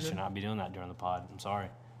phone. I should not be doing that during the pod. I'm sorry.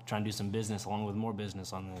 Trying to do some business along with more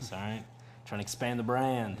business on this, all right? Trying to expand the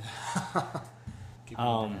brand. Keep him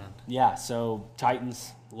around. Yeah, so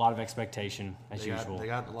Titans, a lot of expectation, as They usual.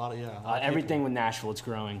 got a lot of Everything with Nashville, it's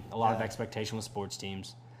growing. A lot of Yeah. expectation with sports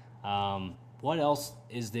teams. What else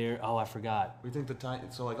is there? Oh, I forgot. We think the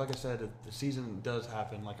Titans. So like I said, if the season does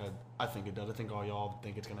happen. I think it does. I think all y'all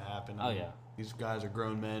think it's going to happen. Oh, yeah. These guys are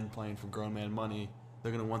grown men playing for grown man money.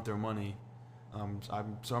 They're going to want their money.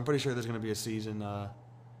 So I'm pretty sure there's going to be a season.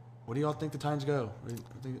 What do y'all think the Titans go?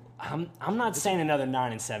 I'm not saying another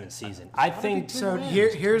 9-7 season. I think So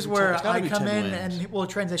here's where It's gotta I be come 10 in, wins. and we'll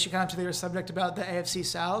transition kind of to the other subject about the AFC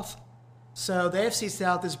South. So the AFC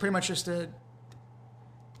South is pretty much just a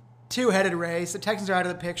two-headed race. The Texans are out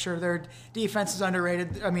of the picture. Their defense is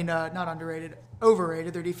underrated. I mean, not underrated,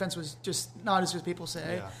 overrated. Their defense was just not as good as people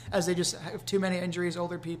say, Yeah. as they just have too many injuries,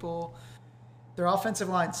 older people. Their offensive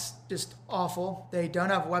line's just awful. They don't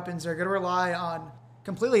have weapons. They're going to rely on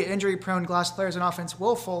completely injury-prone glass players on offense.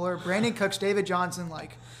 Will Fuller, Brandon Cooks, David Johnson.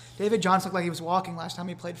 David Johnson looked like he was walking last time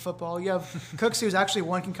he played football. You have Cooks, who's actually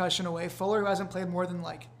one concussion away. Fuller, who hasn't played more than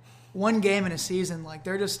one game in a season.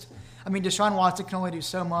 They're just. I mean, Deshaun Watson can only do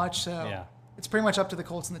so much. So Yeah. it's pretty much up to the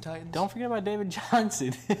Colts and the Titans. don't forget about David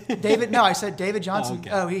Johnson. I said David Johnson. okay.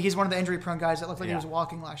 Oh, he's one of the injury-prone guys that looked like he Yeah. was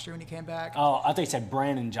walking last year when he came back. Oh, I thought you said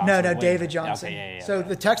Brandon Johnson. No, Wait. David Johnson. Okay, yeah. So okay.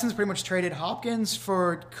 the Texans pretty much traded Hopkins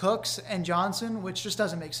for Cooks and Johnson, which just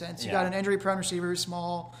doesn't make sense. You Yeah. got an injury-prone receiver who's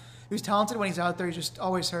small, who's talented when he's out there. He's just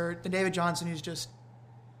always hurt. Then David Johnson, who's just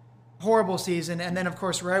horrible season. And then, of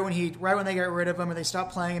course, right when they get rid of him or they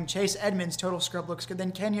stop playing him, Chase Edmonds, total scrub, looks good.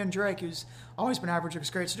 Then Kenyon Drake, who's always been average, looks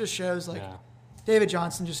great. So it just shows, Yeah. David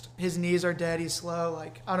Johnson, just his knees are dead. He's slow.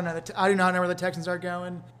 I don't know. I do not know where the Texans are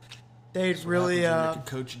going. They really happens when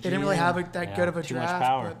they coach a they didn't really GM. have that good of a too much draft.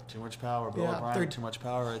 power. But Too much power. Bill Yeah, O'Brien they're- had too much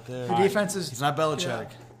power right there. the defense is. He's not Belichick. Yeah.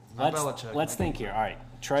 He's not Belichick. Let's think here. All right,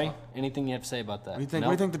 Trey, anything you have to say about that? What do you think? No?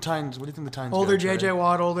 What do you think the Titans? What do you think the Titans? Older go, Trey? J.J.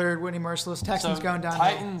 Watt, older Whitney Merciless. Texans So, going down.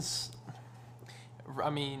 Titans, I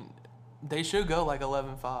mean, they should go like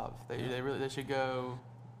 11-5. They should go.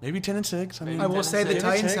 Maybe 10-6. I mean, I will say the 10-6.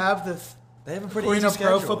 Titans have the. they have a pretty According easy to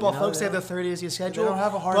Pro schedule. Football you know? Folks, they have the third easiest schedule. don't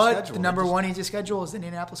have a hard but schedule. the number They just- one easiest schedule is the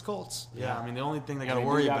Indianapolis Colts. Yeah, I mean the only thing they got to And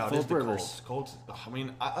they worry do got about is Phillip the Rivers. Colts. I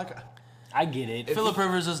mean, I get it. Phillip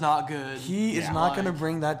Rivers is not good. he is Yeah. not going to Like-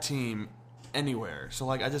 bring that team anywhere. So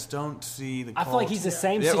I just don't see the. I feel like he's the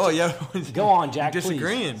same. Yeah, situ- yeah. Go on, Jack, You're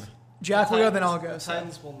disagreeing. Jack will go, then I'll go. The So.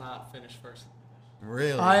 Titans will not finish first.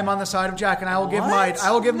 Really? I am on the side of Jack, and I will give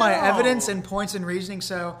What? my No. evidence and points and reasoning.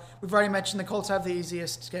 So we've already mentioned the Colts have the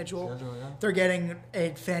easiest schedule. Yeah. They're getting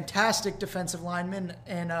a fantastic defensive lineman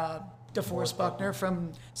in DeForest Buckner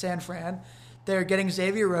from San Fran. They're getting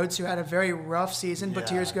Xavier Rhodes, who had a very rough season, but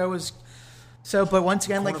 2 years ago was so. But once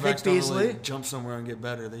again, like Vic Quarterbacks don't Beasley, really jump somewhere and get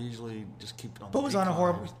better. They usually just keep it on. but the was on a decline.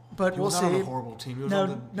 horrible. But He we'll was see. not on a horrible team. He was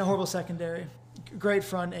on No horrible secondary. Great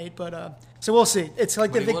front eight, but so we'll see. It's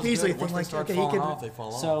like But the he Vic was Beasley good. thing. Once they Like start okay, he falling could. off, they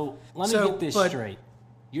fall off. So let me So, get this but- straight.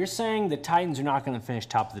 You're saying the Titans are not going to finish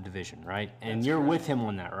top of the division, right? And you're with him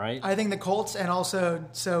on that, right? I think the Colts and also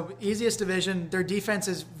easiest division. Their defense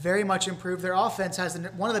is very much improved. Their offense has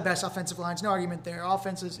one of the best offensive lines. No argument there.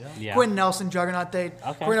 Offense is Yeah. Quentin Nelson, juggernaut.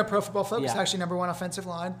 According to Pro Football Focus, Yeah. actually number one offensive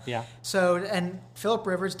line. Yeah. So and Phillip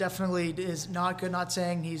Rivers definitely is not good. Not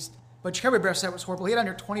saying he's, but Jacoby Brissett was horrible. He had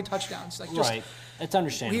under 20 touchdowns. Like just Right. It's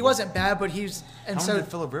understandable. he wasn't bad, but he's and How so many did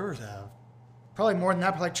Phillip Rivers have? probably more than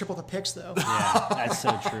that, probably like triple the picks though. Yeah, that's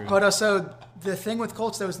so true. But so the thing with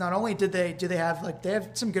Colts though is not only do they have like they have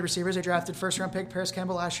some good receivers. They drafted first round pick Paris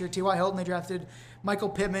Campbell last year. T.Y. Hilton. They drafted Michael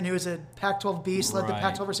Pittman, who is a Pac-12 beast, led the Right.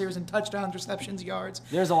 Pac-12 receivers in touchdowns, receptions, yards.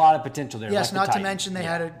 There's a lot of potential there. Yes, like the not to Titans. mention they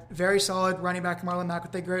had a very solid running back Marlon Mack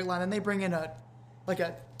with a great line. And they bring in a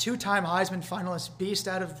two-time Heisman finalist beast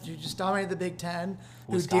out of who just dominated the Big Ten.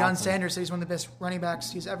 Who's Deion Wisconsin. Sanders? He's one of the best running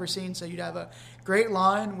backs he's ever seen. So you'd have a great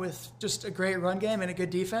line with just a great run game and a good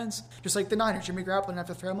defense, just like the Niners. Jimmy Garoppolo didn't have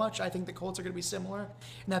to throw much. I think the Colts are going to be similar, and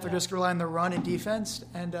that they're just relying on the run and defense.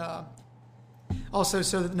 And also,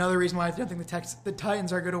 so another reason why I don't think the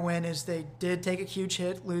Titans are going to win is they did take a huge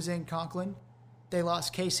hit losing Conklin. They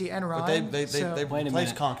lost Casey and Ryan. But they so- Wait a replaced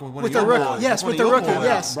minute. Conklin with one With of the your rookie, boys. yes, One with of the your rookie, boys.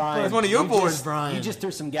 yes. Brian, With one of your you boys, just- Brian. You just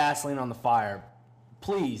threw some gasoline on the fire.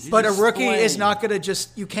 Please. But a just rookie is explain. not going to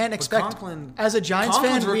just. You can't But expect. Conklin, As a Giants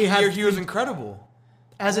Conklin's fan, rookie we have. year, he was incredible.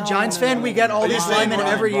 As a No, Giants no, no, fan, no, we no, get no. all Are you these saying linemen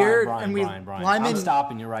Brian, every year, Brian, and we Brian. linemen. I'm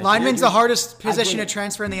stopping you right Linemen's there. the hardest I position get to it.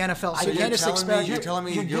 transfer in the NFL, so So you can't just expect. you're telling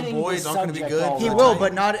me you're your getting boys the aren't going to be subject good. all He the will, time.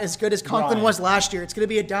 but not as good as Conklin Brian. was last year. It's going to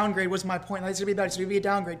be a downgrade. Was my point? It's going to be bad. It's going to be a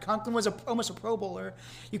downgrade. Conklin was almost a Pro Bowler.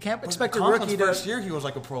 You can't expect a Conklin's rookie first to. year, he was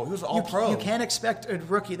like a pro. He was all pro. You can't expect a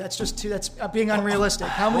rookie. That's just too. That's being unrealistic.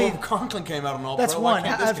 How Well, many? if Conklin came out on all That's pro. one. Why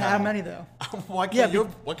can't this How guy? many though? Why can't Yeah, you?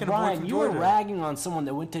 Why can't a boy Brian, from you were Georgia? ragging on someone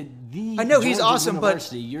that went to the I know, he's Georgia awesome, but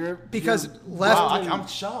University. You're because you're left- Wow, wildly- I'm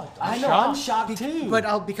shocked. I know. I'm shocked too.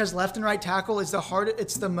 But because left and right tackle is the hard.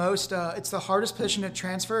 It's the most. It's the hardest position to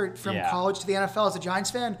transfer from Yeah. college to the NFL. As a Giants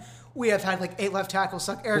fan, we have had like 8 left tackles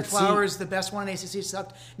suck. Eric But see- Flowers, the best one in ACC,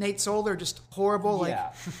 sucked. Nate Solder, just horrible. Like yeah,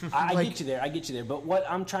 I like- get you there. I get you there. But what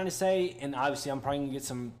I'm trying to say, and obviously I'm probably gonna get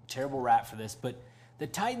some terrible rap for this, but the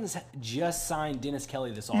Titans just signed Dennis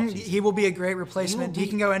Kelly this offseason. he will be a great replacement. He He will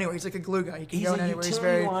can go anywhere. He's like a glue guy. He can He's go a anywhere. He's utility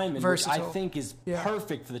very lineman, which versatile. I think is Yeah.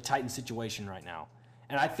 perfect for the Titans situation right now.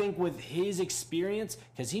 And I think with his experience,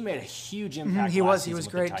 because he made a huge impact. He last was. He season was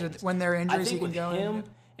with the great. Titans. When there are injuries, I think he can with go in. him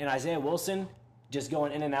and Isaiah Wilson just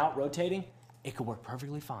going in and out, rotating, it could work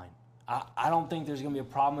perfectly fine. I don't think there's going to be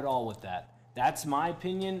a problem at all with that. That's my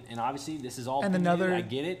opinion, and obviously this is all. And opinionated. another- I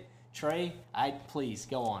get it, Trey. Please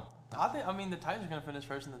go on. I mean, the Titans are going to finish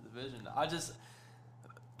first in the division.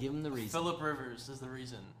 Give him the reason. Phillip Rivers is the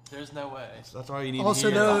reason. There's no way. That's all you need Also,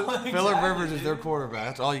 to hear. though- Phillip Exactly, Rivers is dude. their quarterback.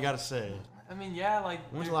 That's all you got to say. I mean, yeah, like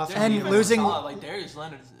When's the their- last their time And you- defense is losing- solid. Like Darius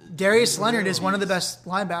Leonard. Darius Leonard is one of the best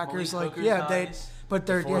linebackers. Malik Like Hooker's yeah, they. nice. But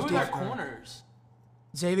they're Who are their yeah, corners?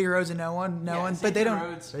 Xavier Rhodes and no one. Yeah, But they Xavier don't.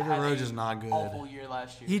 Rhodes Xavier had Rhodes a is not good. Awful year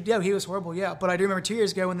last year. He was horrible, yeah. But I do remember 2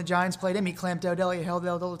 years ago when the Giants played him, he clamped Odell. He held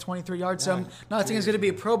Odell to 23 yards. So I'm not saying he's going to be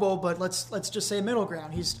a Pro Bowl, but let's just say middle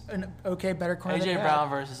ground. He's an okay, better corner than he AJ had. Brown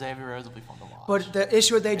versus Xavier Rhodes will be fun to watch. But the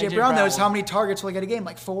issue with AJ AJ Brown, though, Brown is how many targets will he get a game?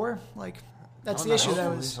 Like 4? Like that's the issue.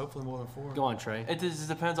 That was Hopefully more than 4. Go on, Trey. it just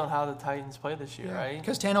depends on how the Titans play this year, right?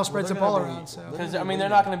 because Tannehill spreads the they're ball gonna be- around. So Because I mean, they're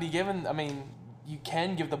not going to be given. I mean, you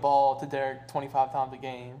can give the ball to Derek 25 times a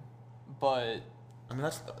game, but I mean,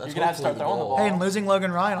 that's You're gonna have to start throwing the ball. hey, and losing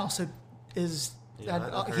Logan Ryan also is. Yeah,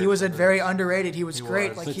 that he hurt. was a very underrated. He was He great.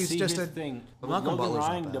 was. Like But he's see, just here's a. the thing. But With Malcolm Logan Butler's not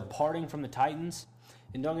Ryan bad. departing from the Titans,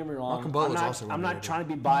 and don't get me wrong, Malcolm Butler's I'm also not underrated. trying to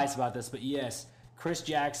be biased about this, but yes, Chris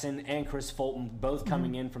Jackson and Chris Fulton both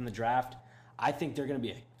coming in from the draft. I think they're going to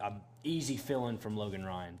be a easy fill-in from Logan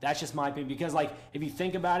Ryan. That's just my opinion because, like, if you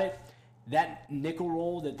think about it, that nickel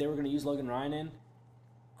role that they were going to use Logan Ryan in,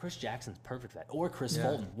 Chris Jackson's perfect for that, or Chris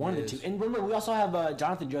Fulton, one of the he two. is. And remember, we also have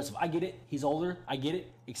Jonathan Joseph. I get it; he's older. I get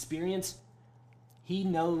it. Experience. He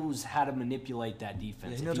knows how to manipulate that defense.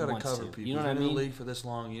 Yeah, if he knows how to wants cover to. people. You know If what I you've been in mean? the league for this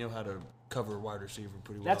long, you know how to cover a wide receiver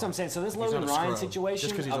pretty well. That's what I'm saying. So this He's Logan not a Ryan scrub. Just situation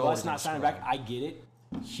 'cause he's of always us been a not signing scrub. back, I get it.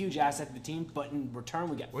 Huge asset to the team, but in return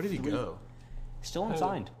we got Where did he three- go? Still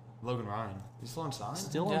unsigned. Logan Ryan. He's still unsigned?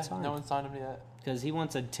 Still Yeah, unsigned. no one signed him yet. Because he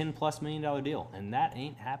wants a $10+ million deal, and that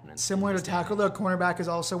ain't happening. Similar in to this day and tackle, though, cornerback is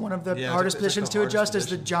also one of the Yeah, hardest it's like positions the to hardest adjust. As the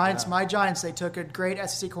position, Giants, yeah. my Giants, they took a great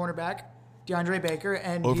SEC cornerback, DeAndre Baker,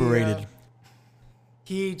 and Overrated.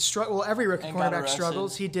 He struggled. Well, every rookie And got cornerback arrested.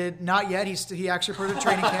 struggles. He did not yet. He actually put a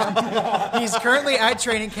training camp. He's currently at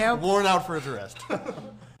training camp. Worn out for his arrest.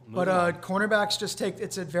 But cornerbacks just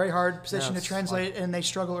it's a very hard position to it's translate, and they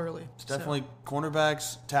struggle early. It's definitely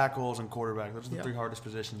cornerbacks, tackles, and quarterback. Those are the Yeah. three hardest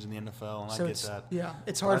positions in the NFL, and So I get it's, that. yeah,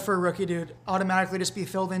 it's hard for a rookie to automatically just be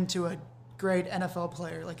filled into a great NFL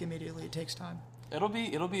player like immediately. It takes time. It'll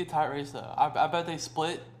be a tight race though. I bet they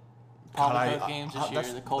split probably both games this year.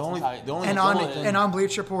 that's The Colts the and Titans. only And the on only thing- and on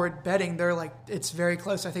Bleach Report betting, they're like it's very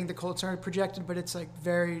close. I think the Colts are projected, but it's like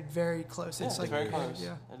very very close. Yeah, it's like very close.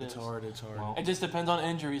 Yeah. It It's is. hard. It's hard. Well, It just depends on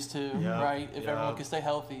injuries too, Yeah, right? If yeah. everyone can stay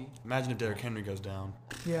healthy. Imagine if Derrick Henry goes down.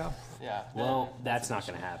 Yeah. Yeah. Well, that's not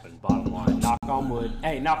going to happen. Bottom line, knock on wood.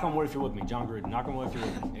 Hey, knock on wood if you're with me, John Gruden. Knock on wood if you're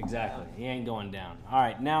with me. Exactly. He ain't going down. All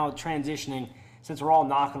right, now transitioning. Since we're all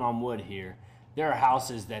knocking on wood here, there are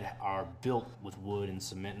houses that are built with wood and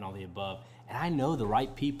cement and all the above, and I know the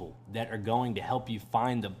right people that are going to help you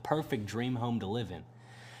find the perfect dream home to live in.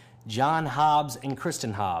 John Hobbs and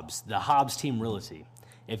Kristen Hobbs, the Hobbs Team Realty.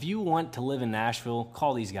 If you want to live in Nashville,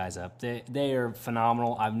 call these guys up. They are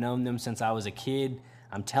phenomenal. I've known them since I was a kid.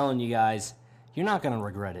 I'm telling you guys, you're not going to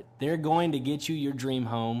regret it. They're going to get you your dream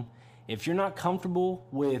home. If you're not comfortable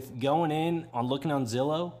with going in on looking on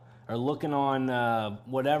Zillow or looking on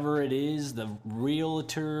whatever it is, the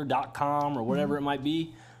realtor.com or whatever it might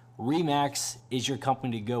be, RE/MAX is your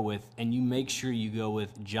company to go with, and you make sure you go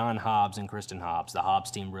with John Hobbs and Kristen Hobbs, the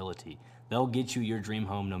Hobbs Team Realty. They'll get you your dream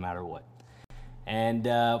home no matter what. And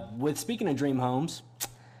with speaking of dream homes,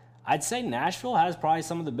 I'd say Nashville has probably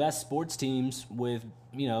some of the best sports teams with,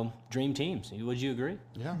 dream teams. Would you agree?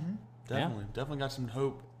 Yeah, definitely. Definitely got some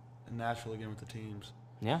hope in Nashville again with the teams.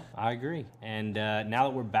 Yeah, I agree. And now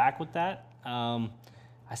that we're back with that,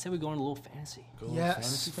 I say we go into a little fantasy. Go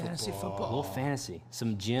Yes, fantasy A football. little fantasy.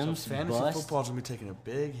 Some So gyms, fantasy bust. football's gonna be taking a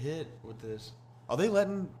big hit with this. Are they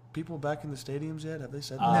letting people back in the stadiums yet? Have they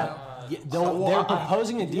said No. that? Yeah, Well, they're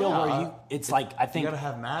proposing a deal yeah, where it's like I think gotta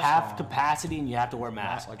have masks half on. capacity and you have to wear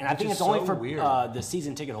masks. Like, and I which think is it's only so for weird. the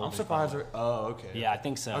season ticket I'm holders. surprised. Okay. Yeah, I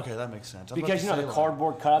think so. Okay, that makes sense. I was about Because to the say, like-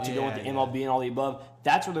 cardboard cutouts you go with the Yeah, MLB and all the above.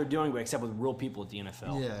 That's what they're doing, but except with real people at the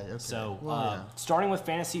NFL. Yeah, okay. So Well, yeah. starting with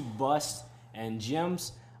fantasy busts and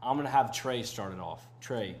gyms, I'm gonna have Trey start it off.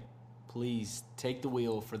 Trey, please take the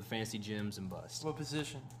wheel for the fantasy gyms and busts. What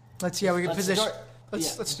position? We can Let's position. start-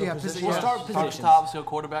 Let's yeah, position. position. We'll Yeah. start Top to positions. top, so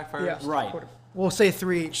quarterback first. Yeah. Right. We'll say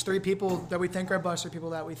three each. Three people that we think are busts or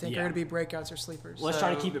people that we think Yeah. are going to be breakouts or sleepers. Let's try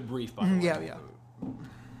to So- keep it brief, by the way. Yeah.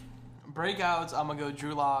 Breakouts, I'm going to go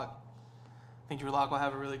Drew Lock. I think Drew Lock will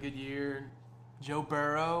have a really good year. Joe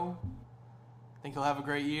Burrow, I think he'll have a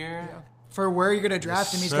great year. Yeah. For where you're going to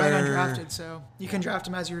draft him, he's sir. going undrafted, so you can draft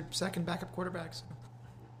him as your second backup quarterback. So.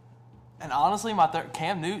 And honestly, my third,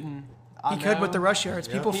 Cam Newton. I He could know with the rush yards.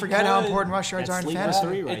 Yeah. People He forget how could. important rush yards That's are in sleeper fantasy.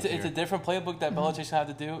 three right it's a there. different playbook that Belichick's going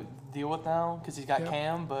to have to deal with now because he's got Yep.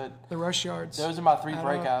 Cam, but The rush yards. those are my three I don't-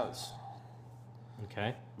 breakouts.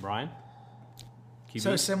 Okay, Brian. QB?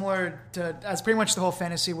 So similar to as pretty much the whole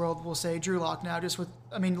fantasy world will say Drew Lock now, just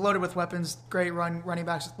loaded with weapons, great running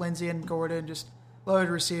backs with Lindsey and Gordon, just loaded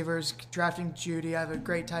receivers, drafting Judy. I have a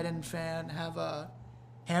great tight end fan, have a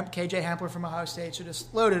KJ Hampler from Ohio State, so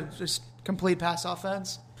just loaded, just complete pass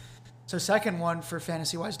offense. So second one for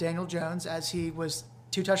fantasy wise, Daniel Jones, as he was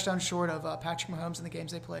 2 touchdowns short of Patrick Mahomes in the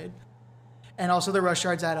games they played. And also the rush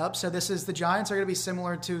yards add up. So the Giants are going to be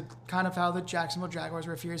similar to kind of how the Jacksonville Jaguars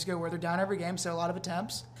were a few years ago, where they're down every game, so a lot of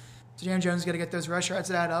attempts. So Daniel Jones is going to get those rush yards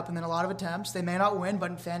that add up, and then a lot of attempts. They may not win,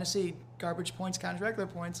 but in fantasy, garbage points count as regular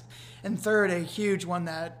points. And third, a huge one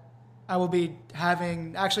that I will be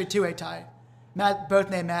having, actually 2-a tie. Matt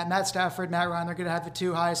Stafford, Matt Ryan, they're going to have the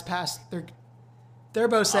two highest pass. they're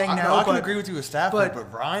both saying I no. can but, agree with you with Stafford,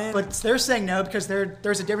 but Ryan. But they're saying no because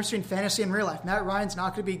there's a difference between fantasy and real life. Matt Ryan's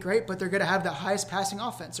not going to be great, but they're going to have the highest passing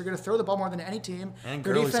offense. They're going to throw the ball more than any team. and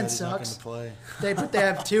Their Gurley said defense he's not sucks. going to play. They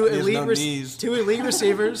have two He has elite no knees. two elite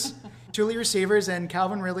receivers, and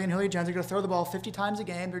Calvin Ridley and Julio Jones are going to throw the ball 50 times a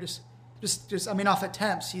game. They're just off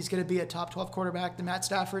attempts, he's going to be a top 12 quarterback. The Matt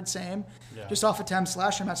Stafford, same. Yeah. Just off attempts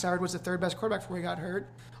last year, Matt Stafford was the third best quarterback before he got hurt.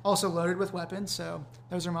 Also loaded with weapons. So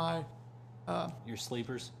those are my Your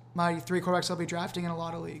sleepers. 3 quarterbacks I'll be drafting in a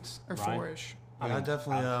lot of leagues, or Ryan? 4-ish. I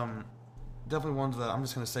definitely ones that I'm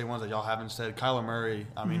just going to say ones that y'all haven't said. Kyler Murray.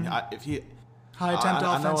 I mean, if he. High attempt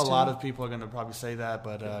I offense. know a lot too. of people are going to probably say that,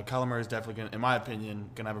 but Kyler Murray is definitely going, in my opinion,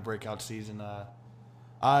 going to have a breakout season.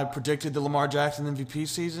 I predicted the Lamar Jackson MVP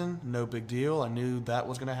season. No big deal. I knew that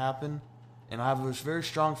was going to happen. And I have a very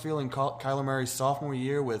strong feeling Kyler Murray's sophomore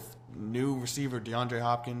year with new receiver DeAndre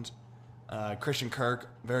Hopkins, Christian Kirk,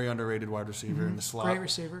 very underrated wide receiver in the slot. Great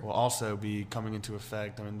receiver. Will also be coming into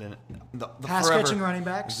effect. I mean, then the Pass forever, catching running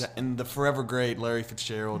backs. and the forever great Larry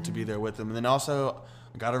Fitzgerald to be there with him. And then also,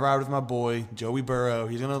 I got to ride with my boy Joey Burrow.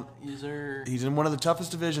 He's in one of the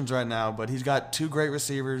toughest divisions right now, but he's got 2 great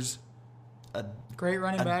receivers, a Great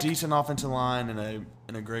running back. decent offensive line, and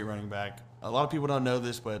a great running back. A lot of people don't know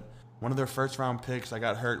this, but one of their first round picks that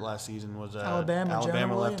got hurt last season was Alabama Jonah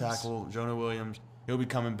left Williams. tackle Jonah Williams. He'll be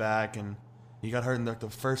coming back, and he got hurt in the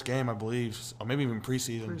first game, I believe, or maybe even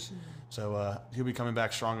preseason. So he'll be coming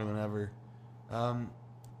back stronger than ever.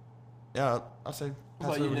 Yeah, I'll say.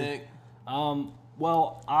 What about you, Nick?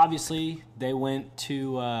 Well, obviously they went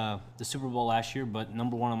to the Super Bowl last year, but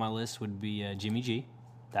number one on my list would be Jimmy G.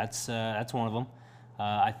 That's one of them.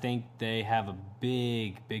 I think they have a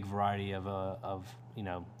big variety of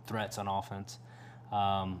threats on offense,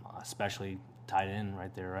 especially tight end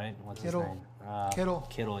right there, right? What's Kittle. his name?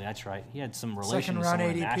 Kittle. That's right. He had some relation to round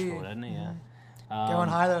someone in ADP. Nashville, didn't he? Yeah. Going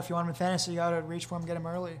high, though. If you want him in fantasy, you got to reach for him, get him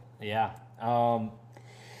early. Yeah.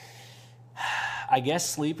 I guess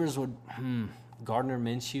sleepers would Gardner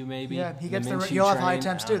Minshew maybe. Yeah, he gets Minshew he'll have high train.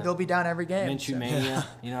 attempts I too. don't They'll be down every game. know. Minshew so. mania.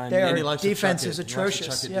 You know what I mean? Their he likes to defense chuck is it. He likes to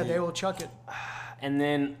atrocious. chuck it Yeah, deep. they will chuck it. And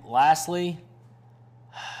then lastly,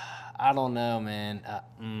 I don't know, man.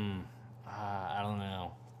 I don't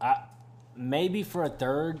know. Maybe for a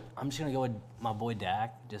third, I'm just gonna go with my boy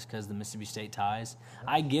Dak, just because the Mississippi State ties.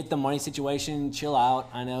 I get the money situation. Chill out.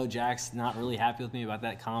 I know Jack's not really happy with me about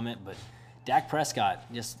that comment, but Dak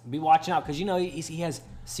Prescott, just be watching out because he has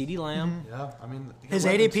CeeDee Lamb. Yeah, I mean, His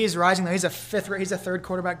ADP is rising though. He's a third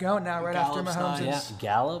quarterback going now, right after Gallup's Mahomes. nice. is- Yeah,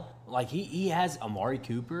 Gallup. Like he has Amari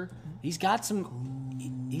Cooper. He's got some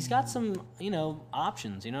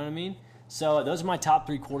options. You know what I mean? So those are my top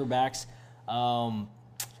 3 quarterbacks.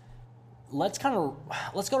 Let's go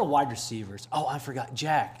to wide receivers. Oh, I forgot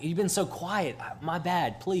Jack. You've been so quiet. My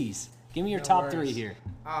bad. Please give me your No top worries. 3 here.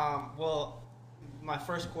 Well, my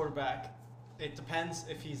first quarterback, it depends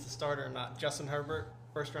if he's the starter or not. Justin Herbert,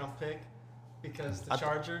 first round pick, because the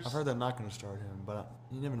Chargers. I've heard they're not going to start him, but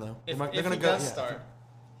you never know. If, they're if gonna he go, does yeah. start,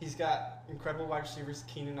 he's got incredible wide receivers: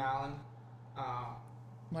 Keenan Allen,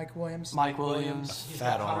 Mike Williams. Mike Williams. He's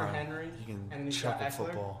Fat got Hunter arm. Henry, He can and he's chuck got a Eckler.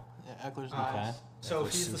 football. Yeah, Eckler's Uh, Okay. So Eckler's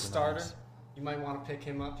if he's the super starter, nice. you might want to pick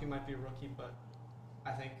him up. He might be a rookie, but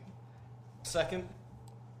I think second,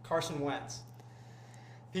 Carson Wentz.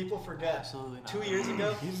 People forget. Absolutely not. 2 years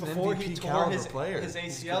ago, He's an before he MVP tore caliber his player.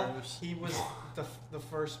 ACL, gross. he was the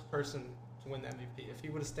first person to win the MVP. If he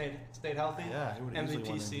would have stayed healthy, Yeah, he would have easily MVP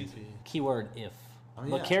won season. MVP. Keyword if. I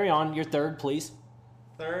mean, But yeah. carry on. Your third, please.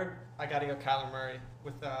 Third, I got to go Kyler Murray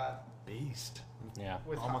with Beast. Yeah.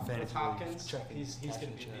 All my fantasy leagues, Hopkins. checking, He's going to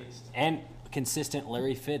cashing be checks. a beast. And consistent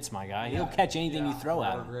Larry Fitz, my guy. He'll Yeah. catch anything you Yeah. throw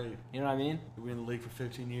at We're him. great. You know what I mean? We've been in the league for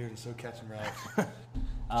 15 years and so catching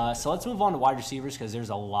routes. So let's move on to wide receivers because there's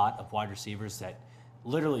a lot of wide receivers that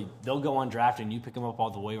literally they'll go undrafted and you pick them up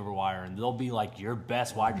off the waiver wire and they'll be like your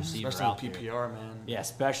best wide receiver Especially out with there. PPR, man. Yeah,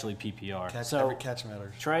 especially PPR. Every So catch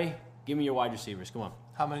matters. Trey, give me your wide receivers. Come on.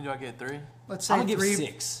 How many do I get? 3? Let's say I'm gonna give 3.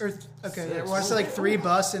 6. Okay, yeah, want to say like 3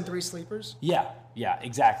 busts and 3 sleepers? Yeah,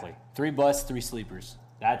 exactly. 3 busts, 3 sleepers.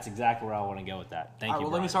 That's exactly where I want to go with that. Thank All right, you.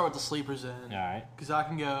 well, let me Brian. start with the sleepers then. All right. Because I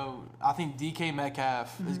can go. I think DK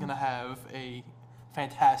Metcalf is going to have a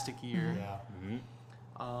fantastic year. Yeah.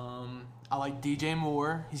 I like DJ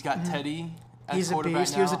Moore. He's got Teddy as He's a quarterback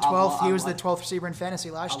beast. now. He was the 12th. He was the like, 12th receiver in fantasy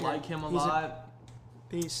I last year. like him a He's lot.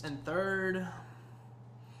 beast. And third,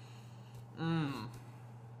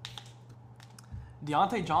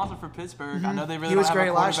 Deontay Johnson for Pittsburgh. I know they really He was don't have a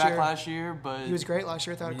great last quarterback year. last year, but He was great last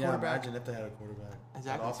year without a Yeah, quarterback. imagine if they had a quarterback.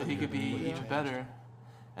 exactly, That so he offense could be would even change. better.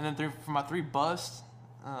 And then for my 3 busts,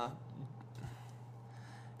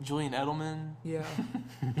 Julian Edelman. Yeah.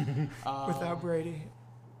 Without Brady.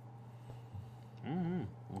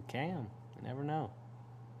 Well, Cam. You never know.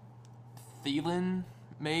 Thielen,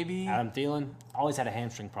 maybe. Adam Thielen always had a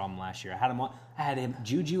hamstring problem last year. I had him,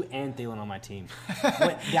 Juju and Thielen on my team.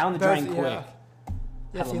 Went down the drain Both, quick.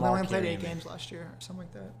 Yeah, Had Thielen Lamar only played carry 8 him. games last year or something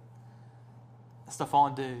like that.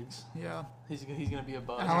 Stephon Diggs. Yeah. He's gonna be a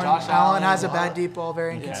bust. Allen has a bad deep ball,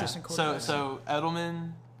 very inconsistent So quarterback.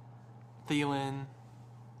 Edelman, Thielen,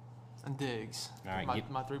 and Diggs. All right,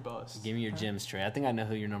 my 3 busts. Give me your gyms, Trey. I think I know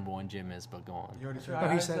who your number 1 gym is, but go on. You already said I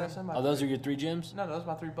already said it. said my Oh, those are your 3 gyms? No, those are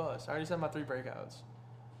my 3 busts. I already said my 3 breakouts.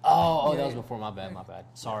 Oh, Yeah, that was yeah. before. My bad.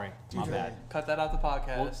 Sorry, my bad. Cut that out the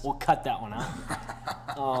podcast. We'll cut that one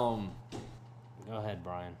out. Go ahead,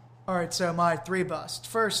 Brian. All right, so my 3 busts.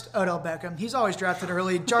 First, Odell Beckham. He's always drafted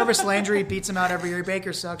early. Jarvis Landry beats him out every year.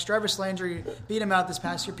 Baker sucks. Jarvis Landry beat him out this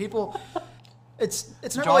past year. People, it's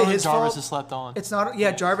not really his Jarvis fault. has slept on. It's not.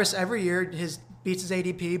 Yeah, Jarvis every year beats his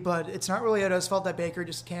ADP, but it's not really Odell's fault that Baker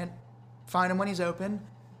just can't find him when he's open.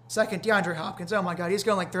 Second, DeAndre Hopkins. Oh my God, he's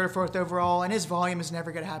going like 3rd or 4th overall, and his volume is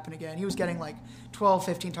never going to happen again. He was getting like 12,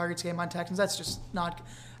 15 targets a game on Texans. That's just not.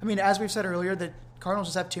 I mean, as we've said earlier, the Cardinals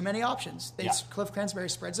just have too many options. Cliff Kingsbury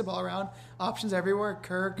spreads the ball around, options everywhere.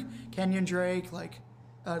 Kirk, Kenyon Drake,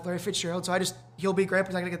 Larry Fitzgerald. So he'll be great, but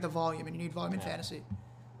he's not going to get the volume, and you need volume in fantasy.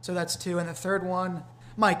 So that's 2. And the third one,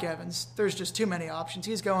 Mike Evans. There's just too many options.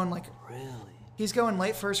 He's going He's going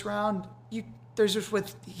late first round. He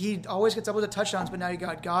always gets up with the touchdowns, but now you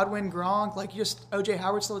got Godwin, Gronk, OJ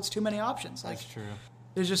Howard still. It's too many options. That's true.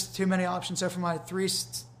 There's just too many options. So for my 3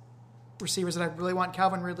 receivers that I really want,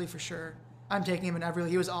 Calvin Ridley for sure. I'm taking him in every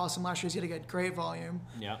league. He was awesome last year. He's going to get great volume.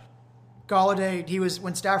 Yeah. Galladay,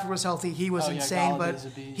 when Stafford was healthy, he was insane, but Galladay's a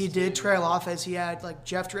beast, he did too. trail off as he had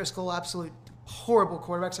Jeff Driscoll, absolute horrible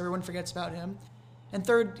quarterbacks. Everyone forgets about him. And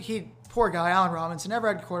third, poor guy, Allen Robinson,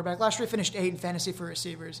 never had a quarterback. Last year he finished 8 in fantasy for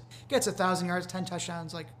receivers. Gets 1,000 yards, 10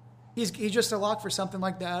 touchdowns. He's just a lock for something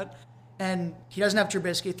like that. And he doesn't have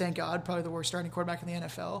Trubisky, thank God, probably the worst starting quarterback in the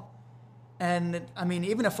NFL. And, I mean,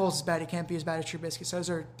 even if Foles is bad, he can't be as bad as Trubisky. So those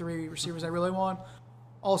are 3 receivers I really want.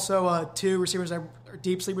 Also, 2 receivers,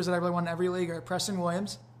 deep sleepers that I really want in every league are Preston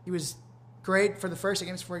Williams. He was great for the first 8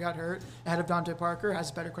 games before he got hurt, ahead of Dante Parker, has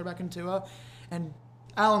a better quarterback in Tua. And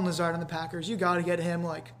Alan Lazard on the Packers, you got to get him.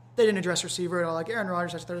 They didn't address receiver at all. Aaron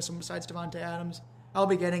Rodgers has to throw to someone besides Devontae Adams. I'll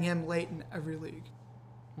be getting him late in every league.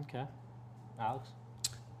 Okay. Alex?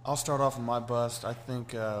 I'll start off with my bust. I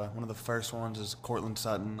think one of the first ones is Cortland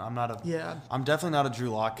Sutton. I'm definitely not a Drew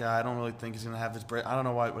Lock guy. I don't really think he's gonna have his break. I don't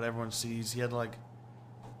know what everyone sees. He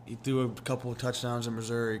threw a couple of touchdowns in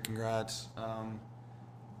Missouri. Congrats.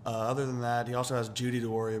 Other than that, he also has Judy to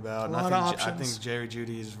worry about. I think Jerry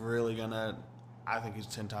Judy is really gonna. I think he's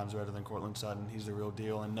 10 times better than Cortland Sutton. He's the real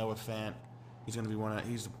deal. And Noah Fant, he's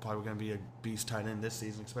probably gonna be a beast tight end this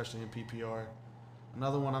season, especially in PPR.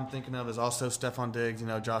 Another one I'm thinking of is also Stephon Diggs.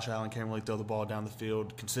 Josh Allen can't really throw the ball down the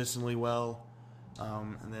field consistently well.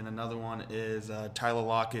 And then another one is Tyler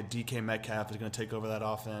Lockett. DK Metcalf is going to take over that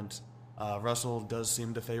offense. Russell does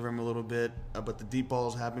seem to favor him a little bit, but the deep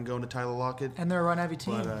balls have been going to Tyler Lockett. And they're a run-heavy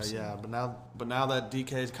team. But now that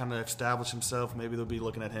DK's kind of established himself, maybe they'll be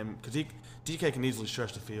looking at him because DK can easily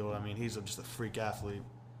stretch the field. I mean, he's just a freak athlete.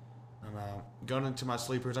 And going into my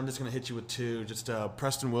sleepers, I'm just going to hit you with 2. Just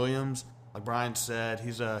Preston Williams. Like Brian said,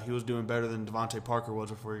 he was doing better than Devontae Parker was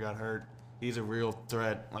before he got hurt. He's a real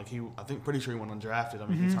threat. Pretty sure he went undrafted. I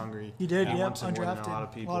mean, he's hungry. He did, He yeah, wants him more than undrafted. a lot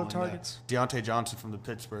of people. A lot of targets. Deontay Johnson from the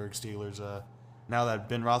Pittsburgh Steelers. Now that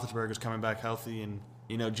Ben Roethlisberger is coming back healthy, and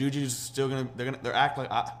Juju's still they're act like.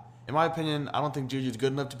 In my opinion, I don't think Juju's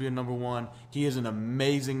good enough to be a number 1. He is an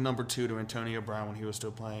amazing number 2 to Antonio Brown when he was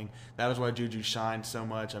still playing. That is why Juju shined so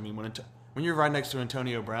much. I mean, when you're right next to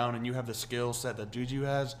Antonio Brown and you have the skill set that Juju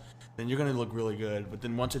has, then you're going to look really good. But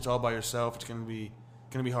then once it's all by yourself, it's going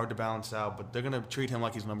to be hard to balance out. But they're going to treat him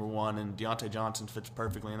like he's number 1, and Deontay Johnson fits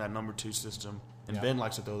perfectly in that number 2 system. And Ben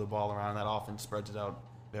likes to throw the ball around. That offense spreads it out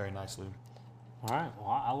very nicely. All right. Well,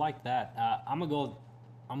 I like that. I'm gonna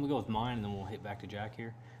go with mine, and then we'll hit back to Jack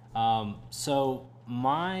here. So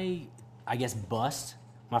my, I guess, bust.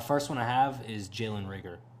 My first one I have is Jalen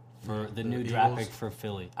Rigger for the new draft pick for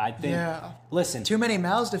Philly. I think. Yeah. Listen. Too many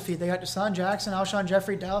mouths to feed. They got Deshaun Jackson, Alshon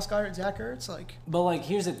Jeffrey, Dallas Goedert, Zach Ertz. But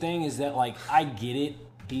here's the thing: is that I get it.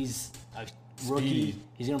 He's a rookie.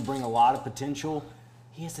 He's gonna bring a lot of potential.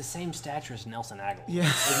 He has the same stature as Nelson Aguilar. Yeah.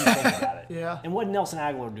 If you think about it. Yeah. And what did Nelson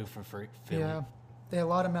Aguilar do for Philly? Yeah. They had a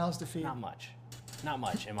lot of mouths to feed. Not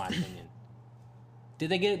much, in my opinion. Did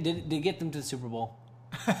they get them to the Super Bowl?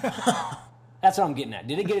 That's what I'm getting at.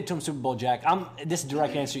 Did it get it to them Super Bowl, Jack? This is a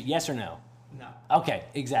direct answer, yes or no? No. Okay,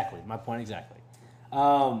 exactly. My point exactly.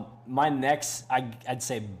 My next, I'd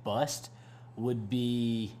say bust would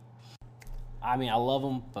be. I mean, I love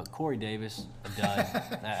him, but Corey Davis, a dud.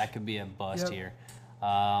 that could be a bust here.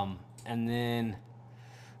 And then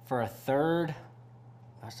for a third,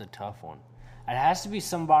 that's a tough one. It has to be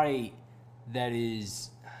somebody that is.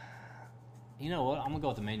 You know what? I'm gonna go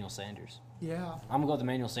with Emmanuel Sanders. Yeah. I'm gonna go with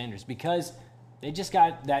Emmanuel Sanders because they just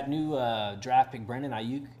got that new draft pick, Brandon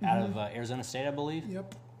Ayuk, out of Arizona State, I believe.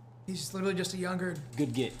 Yep. He's literally just a younger,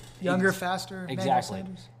 faster. Emmanuel Exactly.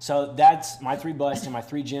 Sanders. So that's my 3 busts and my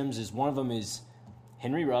 3 gems. Is one of them is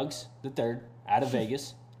Henry Ruggs, the third, out of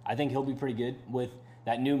Vegas. I think he'll be pretty good with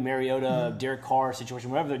that new Mariota, Derek Carr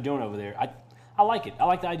situation, whatever they're doing over there. I like it. I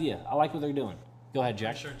like the idea. I like what they're doing. Go ahead,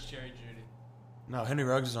 Jack. I'm sure it's Jerry Judy. No, Henry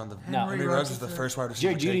Ruggs is on the. No. Henry Ruggs is the first wide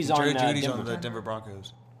receiver. Jerry Judy's taken. on, Jerry Judy's Denver. on the Denver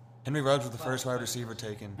Broncos. Henry Ruggs was the first wide receiver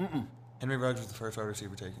taken. Henry Ruggs was the first wide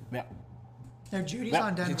receiver taken. Yeah. No, Judy's Yep.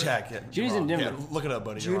 on Denver. Jack, Judy's in Denver. Yeah, look it up,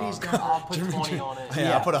 buddy. You're Judy's wrong. Denver. I'll put 20 on it.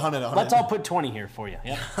 Yeah, I'll put 100 on Let's it. all put 20 here for you.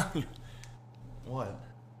 Yep. What?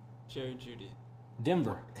 Jerry Judy.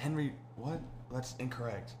 Denver. Henry? What? That's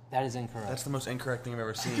incorrect. That is incorrect. That's the most incorrect thing I've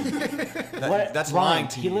ever seen. What? That's Ryan, lying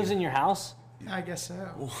to he you. lives in your house? I guess so.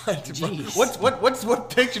 What? Jeez. What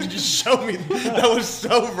picture did you show me that was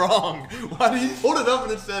so wrong? Why did you pull it up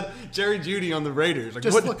and it said Jerry Judy on the Raiders? Like,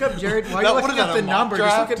 Just what, look up Jared. Why are That- you what looking is up that, the a mock number?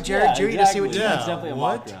 Just look draft? up Jared Judy to see what exactly. team. It's definitely a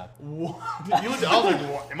what? mock draft. What? You looked, I was like,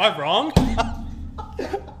 what? Am I wrong?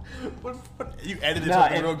 You edited No,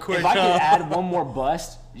 something if, real quick. if I could huh? add one more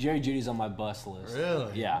bust, Jerry Judy's on my bust list.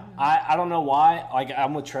 Really? Yeah. I don't know why. Like,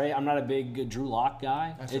 I'm with Trey. I'm not a big Drew Lock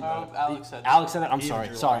guy. Alex said that. Alex said that. I'm He's a sorry.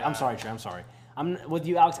 Drew Sorry. Lock I'm guy. sorry, Trey. I'm sorry. I'm with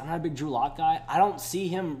you, Alex. I'm not a big Drew Lock guy. I don't see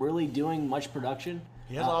him really doing much production.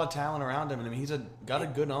 He has a lot of talent around him, and I mean, he's got a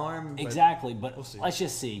good arm. But Exactly, but we'll see. let's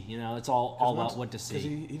just see. You know, it's all about what to see.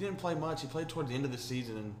 Because he didn't play much. He played toward the end of the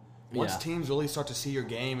season, and once Yeah. teams really start to see your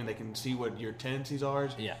game and they can see what your tendencies are,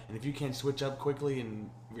 Yeah. and if you can't switch up quickly and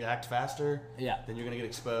react faster, Yeah. then you're going to get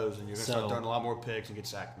exposed, and you're going to start throwing a lot more picks and get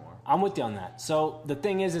sacked more. I'm with you on that. So the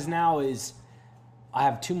thing is now I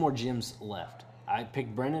have 2 more gyms left. I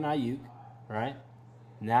picked Brandon Ayuk, right?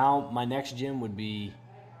 Now my next gym would be,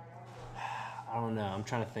 I don't know. I'm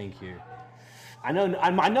trying to think here. I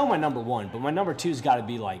know my number 1, but my number 2's got to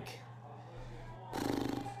be like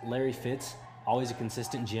Larry Fitz, always a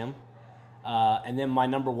consistent gym, and then my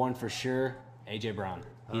number 1 for sure, AJ Brown.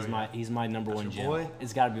 He's my number 1 your gym. boy?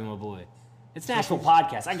 It's got to be my boy. It's Nashville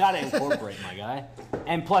Podcast. I got to incorporate my guy.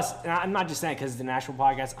 And plus, and I'm not just saying it because it's the Nashville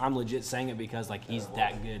Podcast. I'm legit saying it because like he's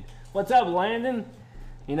that good. What's up, Landon?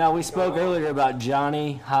 You know, we spoke earlier about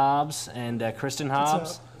Johnny Hobbs and Kristen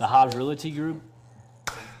Hobbs, the Hobbs Realty Group.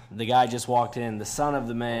 The guy just walked in, the son of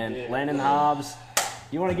the man, Landon Hobbs.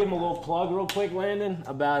 You want to give him a little plug real quick, Landon,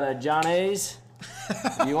 about John A's?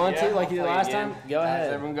 You want to, like you did last time? Go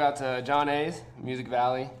ahead. Everyone got to John A's, Music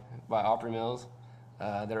Valley by Opry Mills.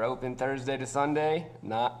 They're open Thursday to Sunday,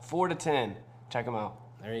 not 4 to 10. Check them out.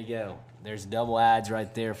 There you go. There's double ads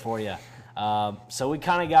right there for you. So we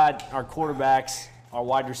kind of got our quarterbacks, our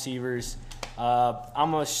wide receivers.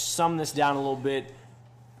 I'm going to sum this down a little bit.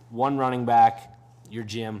 1 running back, your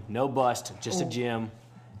gym. No bust, just a gym.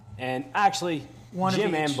 And actually, One of gym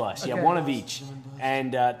each. and bust. Yeah, Okay. one of each.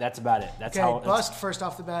 And that's about it. That's how Okay, bust first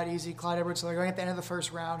off the bat, easy. Clyde Edwards-Helaire going at the end of the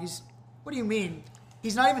first round. What do you mean?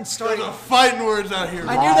 He's not even starting. There's fighting words out here.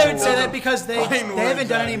 I knew they would say that because they Fighting haven't words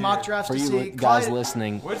done out any here. mock drafts For to you see. guys Clyde-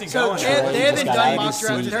 listening. Where's he So going? they Trey haven't just got done mock ABC,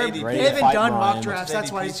 drafts. ready They to haven't fight done mock Ryan. drafts.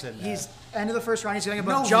 That's why ADP said that. he's end of the first round. He's going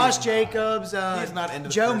above No, Josh he Jacobs, is not end of the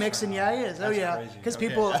Joe first Mixon. round. Yeah, he is. Oh That's yeah, crazy. because Okay.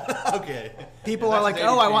 people Okay. people Yeah, are like, that's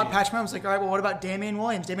oh, I ADP. want Patrick Mahomes. Like, all right, well, what about Damian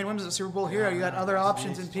Williams? Damian Williams is a Super Bowl hero. You got other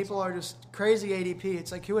options, and people are just crazy ADP.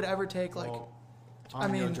 It's like, who would ever take like? I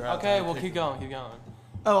mean, Okay, well, keep going.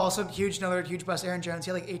 oh, also another huge bust. Aaron Jones.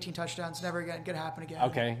 He had like 18 touchdowns. Never again. Gonna happen again.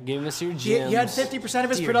 Okay, give us your He, gyms. he had 50% of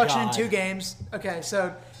his Dear production God. in 2 games. Okay,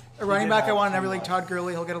 so a running back I want in every league, Todd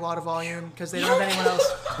Gurley. He'll get a lot of volume because they don't have anyone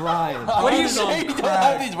else. Brian. What do you say? You don't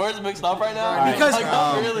have these words mixed up right now? Because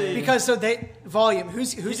really? because so they volume.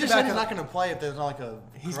 Who's He the just said he's backup? not going to play if there's not like a.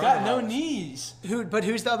 He's got no knees. But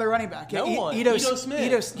who's the other running back? No one. Ito Ito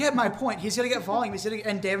Smith. Yeah, my point. He's gonna get volume. He's gonna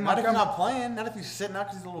and David Not if he's Montgomery. not playing. Not if he's sitting out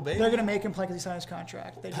because he's a little baby. They're gonna make him play because he signed his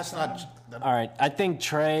contract. They That's just signed him. not. All right, I think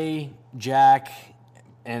Trey, Jack,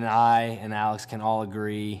 and I and Alex can all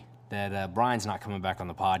agree that Brian's not coming back on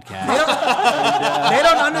the podcast. They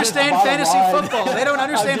don't understand bottom fantasy line. football. They don't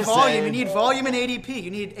understand just volume. saying. You need volume and ADP.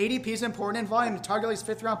 You need ADP is important in volume. Todd Gurley's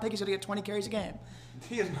 5th round pick. He's gonna get 20 carries a game.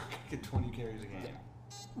 He is not going to get 20 carries a game.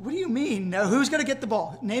 What do you mean? No, who's going to get the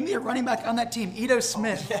ball? Name me a running back on that team. Ito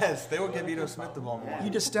Smith. Yes, they will give Ito Smith the ball more. You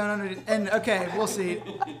just don't understand. And okay, we'll see.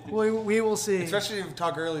 We will see. Especially if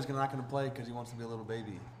Todd Gurley's not going to play because he wants to be a little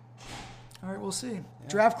baby. All right, we'll see.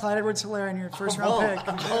 Draft Clyde Edwards-Helaire in your first round pick.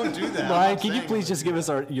 Don't do that. Brian, can you please just give us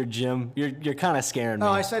your gym? You're kind of scaring me. Oh,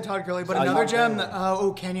 I said Todd Gurley, but another gem.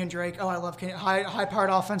 Kenyon Drake. Oh, I love Kenyon. High-powered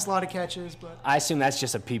offense, a lot of catches. But I assume that's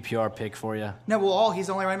just a PPR pick for you. no, well, he's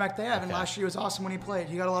the only running back they have, and Okay. last year he was awesome when he played.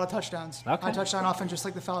 He got a lot of touchdowns. Okay. High touchdown offense, just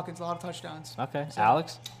like the Falcons, a lot of touchdowns. Okay,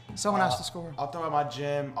 Alex. Someone has to score. I'll throw out my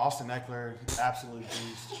gym, Austin Eckler, absolute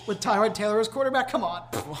beast. With Tyrod Taylor as quarterback, come on.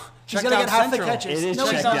 He's Check going to down get half central. the catches. It is No,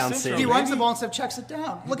 he's check not. down He city. runs the ball instead of checks it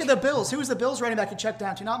down. Look at the Bills. Who was the Bills running back to check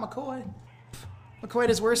down to? Not McCoy. McCoy had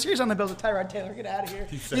his worst years on the Bills with Tyrod Taylor. Get out of here.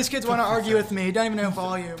 These kids want to argue with me. He don't even know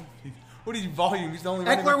volume. What is volume? He's the only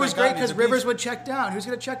running Eckler back was that got great it. because He's a Rivers beast. would check down. Who's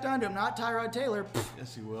going to check down to him? Not Tyrod Taylor.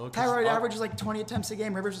 Yes, he will. 'cause Tyrod our- averages like 20 attempts a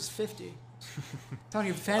game. Rivers is 50. Telling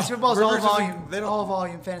you, fantasy football is all Rivers doesn't- volume. they don't- All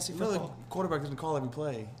volume, fantasy No, the football. quarterback doesn't call every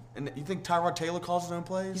play. And you think Tyrod Taylor calls his own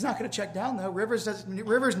plays? He's not going to check down, though. Rivers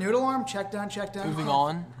noodle arm, check down, check down. Moving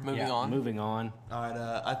on. Moving on. All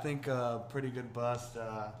right, I think pretty good bust.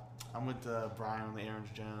 I'm with Brian on the Aaron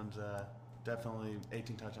Jones. Definitely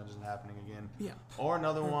 18 touchdowns isn't happening again. Yeah. Or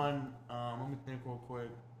another one. Let me think real quick.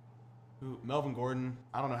 Melvin Gordon.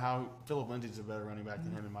 I don't know how Philip Lindsay's a better running back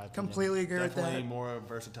than him in my opinion. Completely agree with Definitely that. more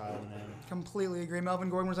versatile than him. Completely agree. Melvin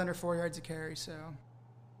Gordon was under 4 yards a carry, so.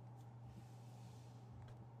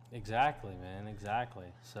 Exactly, man. Exactly.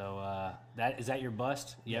 So is that your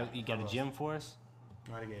bust? You got a gym for us?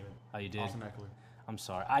 I already gave it. Oh, you did. Austin Eckler. I'm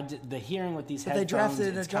sorry. The hearing with these But they headphones,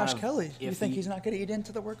 drafted it's Josh kind of Kelly. You think iffy. he's not going to eat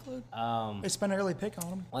into the workload? They spent an early pick on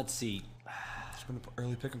him. Let's see. Just been an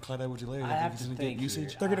early pick on Clyde Edwards-Helaire. I have He to doesn't think get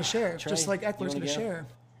usage. here. They're going to share, Trey, just like you Eckler's wanna going to go? share.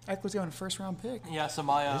 Eckler's going a first-round pick. Yeah, so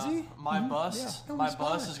my Is he? my bust Yeah. my he's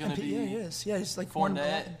bust fine. is going to be Yeah, he is. Yeah, he's like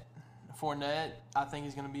Fournette. Fournette, I think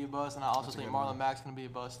he's going to be a bust, and I also think Marlon Mack's going to be a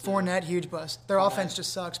bust. Too. Fournette, huge bust. Their Fournette. offense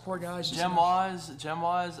just sucks. Poor guys. Gem wise,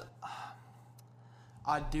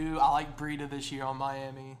 I like Breida this year on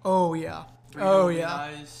Miami. Oh, yeah. Breida Oh, would be yeah.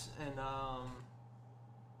 nice, and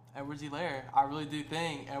Edwards-Helaire. I really do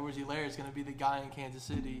think Edwards-Helaire is going to be the guy in Kansas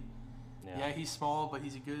City. Yeah, he's small, but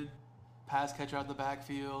he's a good pass catcher out the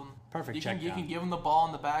backfield. Perfect You check can down. give him the ball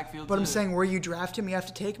in the backfield. But I'm too. saying where you draft him, you have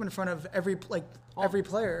to take him in front of every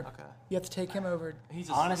player. Okay. You have to take him over. He's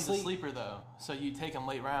Honestly- a sleeper though, so you take him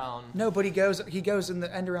late round. No, but he goes in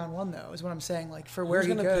the end of round one though. Is what I'm saying. Like for where Who's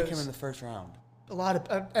he going to goes, pick him in the first round? a lot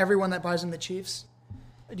of everyone that buys him the Chiefs.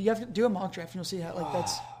 Do you have to do a mock draft and you'll see how like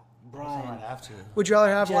that's. I Brian, might have to. Would you rather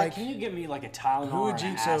have Jack, like? can you give me like a Tylenol Who would or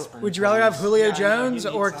an you- so- aspirin, Would you rather have please? Julio Yeah, I know, Jones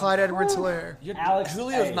you need or some. Clyde Edwards-Helaire? Alex,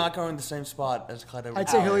 Julio's hey. not going the same spot as Clyde I'd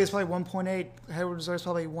Edwards. say Alex. Julio's probably 1.8. Edwards-Helaire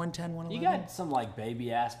probably 110, 111. You got some like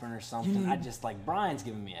baby aspirin or something. I just like Brian's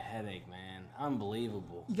giving me a headache, man.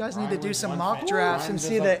 Unbelievable. You guys need to do some mock drafts and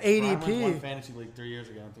see the Brian won ADP. fantasy league 3 years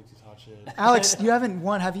ago and thinks he's hot shit. Alex, you haven't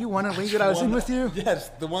won. Have you won a league that I was in with you? Yes,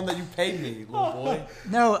 the one that you paid me, little boy.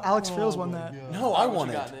 No, Alex Frills won that. No, I What won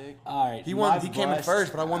you it. got, Nick? All right, He won. my He came in bust-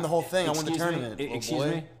 first, but I won the whole thing. I won the Excuse me? tournament. little Excuse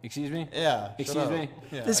boy. me? Excuse me? Yeah. shut Excuse up. me?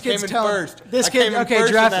 Yeah. This I came kid's in telling. first. This I kid. came in Okay, first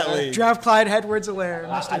in draft that league. draft Clyde Edwards-Helaire.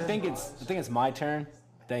 Must I have- think it's my turn.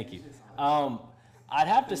 Thank you. I'd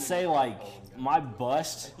have to say like my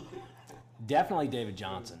bust, definitely David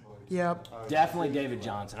Johnson. Yep. Definitely David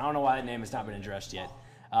Johnson. I don't know why that name has not been addressed yet.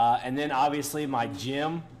 And then obviously my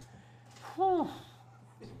gym. Whew,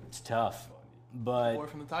 it's tough, but Boy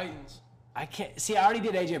from the Titans. I can't see. I already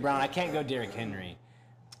did AJ Brown. I can't go Derrick Henry.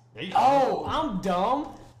 Oh, I'm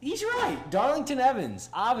dumb. He's right. Darlington Evans,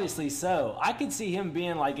 obviously so. I could see him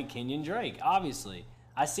being like a Kenyon Drake, obviously.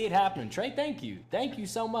 I see it happening. Trey, thank you. Thank you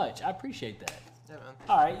so much. I appreciate that. Yeah, man.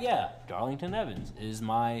 All right, yeah. Darlington Evans is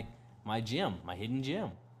my gym, my hidden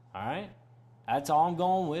gym. All right? That's all I'm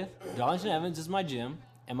going with. Darlington Evans is my gym,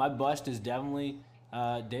 and my bust is definitely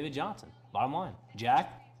David Johnson. Bottom line.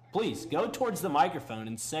 Jack, please go towards the microphone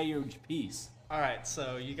and say your piece. All right,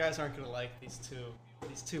 so you guys aren't gonna like these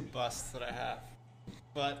two busts that I have,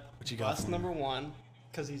 but What you got bust for me? number one,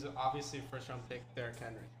 because he's obviously a first-round pick, Derrick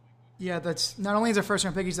Henry. Yeah, that's not only is a first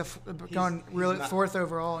round pick, he's going he's really not- fourth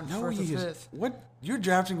overall and No, fourth or he is. fifth. What? You're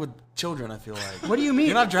drafting with children, I feel like. What do you mean?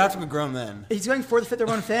 You're not drafting with grown men. He's going fourth, fifth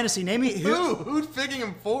overall in fantasy. Name me who. Who's picking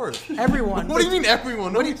him fourth? Everyone. What do you mean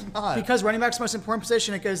everyone? No, he's not. Because running back's the most important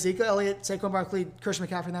position. It goes Zeke Elliott, Saquon Barkley, Christian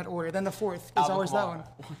McCaffrey in that order. Then the fourth is Alvin always Kamara. that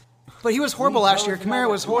one. But he was horrible last year. Kamara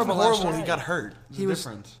was He wasn't horrible last horrible. year. He got hurt. There's He a was-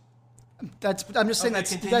 difference. I'm just saying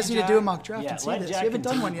Okay, you guys need to do a mock draft Yeah, and see let this. Jack You haven't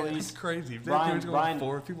done one continue, yet. please. It's crazy. If Brian, they're Brian,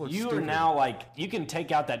 forward, people are you stupid. are now like you can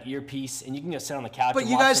take out that earpiece and you can go sit on the couch. But and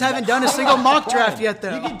you watch guys some haven't ba- done a single mock Brian, draft yet,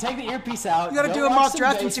 though. You can take the earpiece out. You gotta go do a watch mock some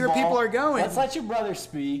draft and see where baseball. people are going. Let's let your brother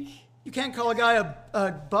speak. You can't call a guy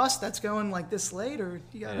a bust that's going like this late, or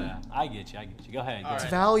you gotta. Yeah, I get you. Go ahead. All It's right.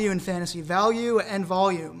 value in fantasy, value and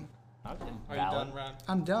volume. Are you done, Ron?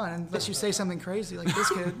 I'm done unless you say something crazy like this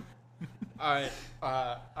kid. All right.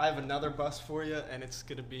 I have another bust for you, and it's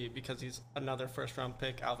going to be because he's another first-round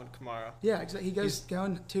pick, Alvin Kamara. Yeah, exactly. He goes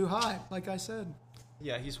going too high, like I said.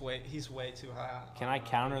 Yeah, he's way too high. Can I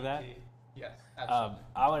counter ADP. that? Yes, absolutely.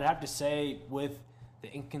 I would have to say with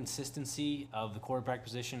the inconsistency of the quarterback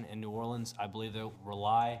position in New Orleans, I believe they'll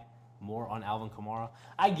rely more on Alvin Kamara.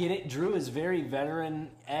 I get it. Drew is very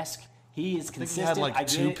veteran-esque. He is I think consistent. he had like I get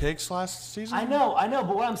 2 it. picks last season. I know,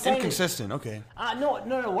 but what I'm saying is, Inconsistent. Okay. no.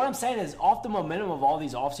 What I'm saying is, off the momentum of all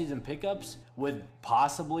these offseason pickups, with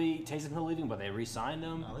possibly Taysom Hill leaving, but they re-signed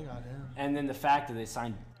him, Oh, they got him. and then the fact that they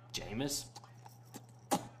signed Jameis.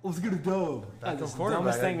 Let's get a dub. Backup That's the quarterback.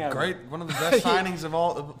 dumbest thing ever. Great. One of the best signings of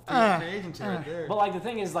all of free agency right there. But like the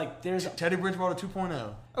thing is, like there's Teddy Bridgewater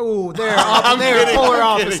 2.0. Oh, they're kidding, polar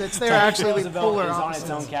I'm kidding. opposites. They're actually Roosevelt polar is on its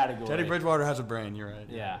own opposites. category. Teddy Bridgewater has a brain. You're right.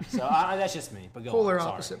 Yeah. So that's just me. But go Polar on.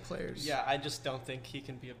 Sorry. opposite players. Yeah, I just don't think he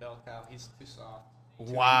can be a bell cow. He's too soft.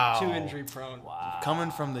 Wow. Too injury prone. Wow. Coming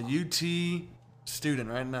from the UT student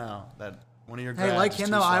right now, that one of your Hey, grads like is him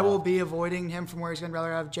too though, I soft. will be avoiding him from where he's going to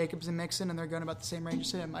rather have Jacobs and Mixon, and they're going about the same range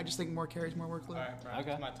as him. I just think more carries, more workload. All right, Brian,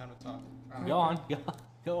 Okay. it's my time to talk. Go on.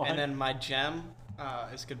 Go on. And then my gem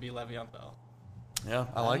is going to be Le'Veon Bell. Yeah,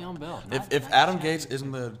 I like. Le'Veon Bell. If Not Adam Jack. Gates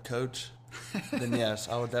isn't the coach, then yes,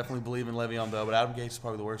 I would definitely believe in Le'Veon Bell. But Adam Gates is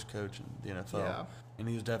probably the worst coach in the NFL, Yeah. and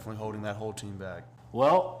he's definitely holding that whole team back.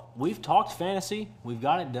 Well, we've talked fantasy. We've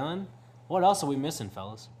got it done. What else are we missing,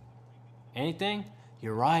 fellas? Anything?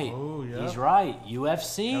 You're right. Oh, yeah. He's right.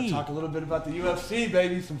 UFC. Now talk a little bit about the UFC,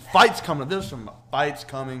 baby. Some fights coming up. There's some fights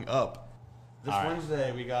coming up. This All right.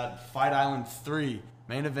 Wednesday, we got Fight Island 3.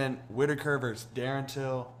 Main event, Whitaker versus Darren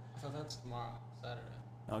Till. I thought that's tomorrow, Saturday.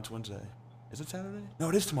 No, it's Wednesday. Is it Saturday? No,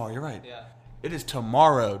 it is tomorrow. You're right. Yeah. It is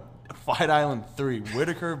tomorrow. Fight Island 3.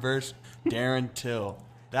 Whitaker versus Darren Till.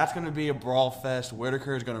 That's going to be a brawl fest.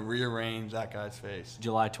 Whitaker is going to rearrange that guy's face.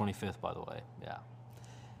 July 25th, by the way. Yeah.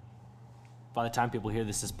 By the time people hear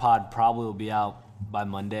this pod probably will be out by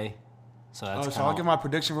Monday. So that's So I'll give my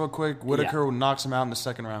prediction real quick. Whitaker Yeah. will knocks him out in the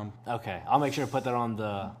second round. Okay. I'll make sure to put that on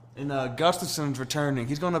the... And Gustafson's returning.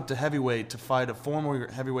 He's going up to heavyweight to fight a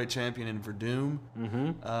former heavyweight champion in Verdum.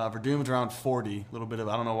 Mm-hmm. Verdum's around 40. A little bit of,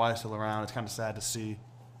 I don't know why he's still around. It's kind of sad to see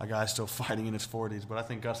a guy still fighting in his 40s. But I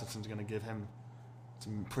think Gustafson's going to give him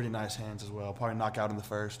some pretty nice hands as well. Probably knock out in the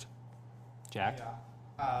first. Jack?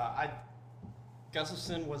 Yeah.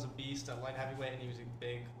 Gustafson was a beast at light heavyweight, and he was a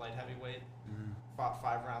big light heavyweight. Fought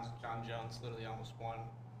 5 rounds with John Jones, literally almost won.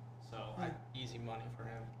 So easy money for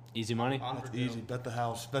him. Easy money? On That's Verdum. easy. Bet the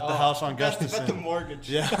house. Bet the house on bet Gustafson. the mortgage.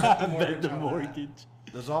 Yeah. Bet the mortgage.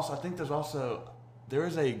 There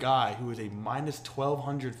is a guy who is a minus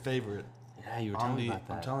 1,200 favorite. Yeah, you were telling me about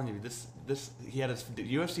that. I'm telling you, he had his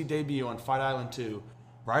UFC debut on Fight Island 2.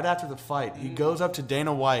 Right after the fight, he goes up to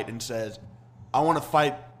Dana White and says, "I want to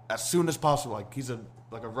fight as soon as possible." Like he's a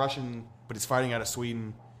Russian, but he's fighting out of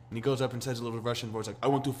Sweden. And he goes up and says a little Russian voice like, "I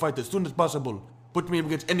want to fight as soon as possible. Put me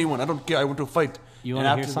against anyone. I don't care. I want to fight." You And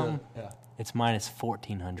want to hear after something? yeah. It's minus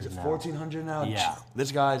 1,400 It's now. 1,400 now. Yeah.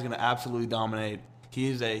 This guy is gonna absolutely dominate.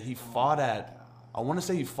 He fought at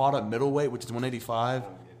middleweight, which is 185,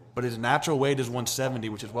 but his natural weight is 170,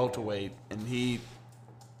 which is welterweight, and he's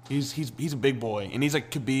a big boy, and he's a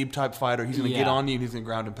Khabib type fighter. He's gonna get Yeah. on you and he's gonna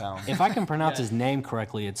ground and pound. If I can pronounce his name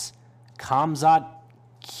correctly, it's Khamzat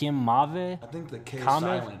Kimave. I think the K is Kamev?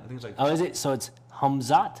 silent. I think it's like Oh, is it? So it's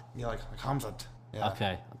Hamzat? yeah, like Hamzat. Yeah.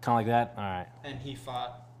 Okay, kind of like that. All right. And he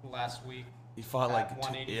fought last week He fought at like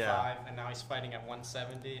 185, yeah. and now he's fighing at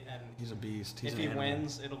 170. And He's a beast. He's if an he animal.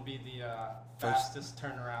 wins, it'll be the fastest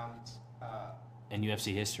turnaround. In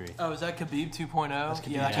UFC history. Oh, is that Khabib 2.0? Khabib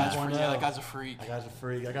Yeah, that guy's 2.0. yeah, that guy's a freak. That guy's a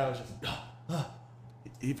freak. That guy was just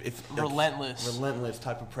it's Relentless. relentless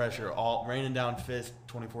type of pressure, all raining down fist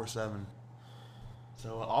 24/7.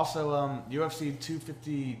 So also UFC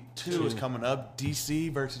 252 is coming up. DC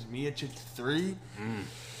versus Miocic 3.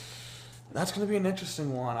 That's going to be an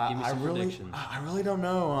interesting one. Give me some predictions. I really don't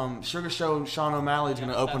know. Sugar Show Sean O'Malley's going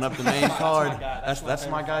to open up the main that's card. my guy. That's That's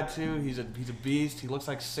my my guy favorite too. He's a beast. He looks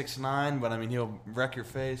like 6'9", but I mean he'll wreck your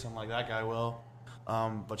face. I'm like that guy will.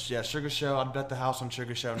 But yeah, Sugar Show. I'd bet the house on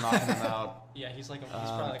Sugar Show knocking him out. Yeah, he's probably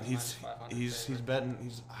like a He's -500 he's favorite.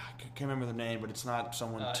 betting. I can't remember the name, but it's not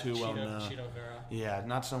someone too well known. Cheeto Vera. Yeah,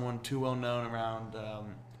 not someone too well known around.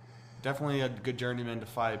 Definitely a good journeyman to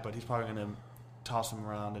fight, but he's probably gonna toss him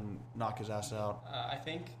around and knock his ass out. I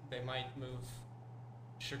think they might move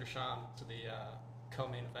Sugar Sean to the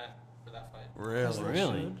co-main event for that fight. Really?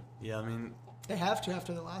 Really? Yeah, I mean, They have to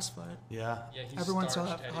after the last fight. yeah. Yeah, he's Everyone saw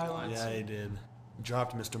starched that Eddie highlights. Yeah, he did.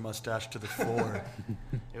 Dropped Mr. Mustache to the floor.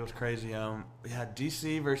 It was crazy. We had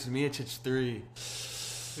DC versus Miocic 3.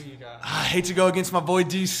 Who you got? I hate to go against my boy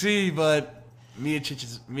DC, but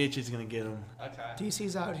Miocic is gonna get him. Okay.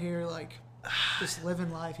 DC's out here like just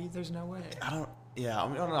living life. There's no way. I don't know. I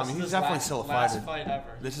This mean, is he's his definitely last, still a last fighter. fight ever.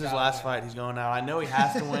 This is He's his gotta last win. fight. He's going out. I know he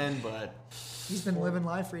has to win, but He's been living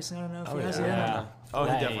life recently. I don't know if oh he has it yeah, in him. oh he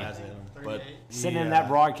Hey. definitely has it in him. But 38. Sitting he, in that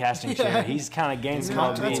broadcasting Yeah. chair, he's kind of gained some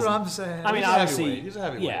That's momentum. what I'm saying. I mean, He's a obviously, heavyweight. He's a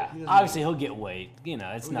heavyweight. yeah, He doesn't obviously he'll get weight. You know,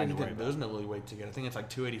 it's nothing to worry There's about. no really weight to get. I think it's like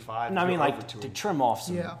 285. No, I mean, Go over like to 280. trim off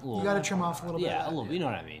some. yeah, little, you got to trim off a little bit. Yeah, of a that. little. You know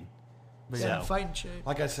what I mean? But Yeah, So- fighting shape.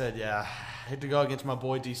 like I said, yeah, I hate to go against my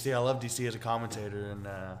boy DC. I love DC as a commentator, and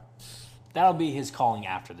That'll be his calling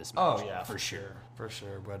after this match. oh yeah, for sure. for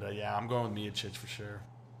sure. But yeah, I'm going with Miocic for sure.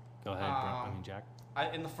 Go ahead, I mean, Jack.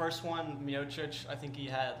 In the first one, Miocic, I think he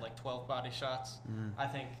had like 12 body shots. I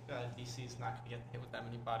think DC's not going to get hit with that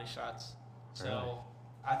many body shots. So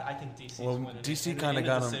I think DC's Well, winning. DC in kind of a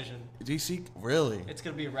got him. decision. DC really. It's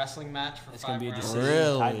going to be a wrestling match for It's 5 gonna be a rounds. decision.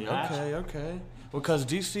 Really? tight match. Okay. Because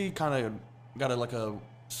DC kind of got like a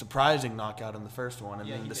surprising knockout in the first one, and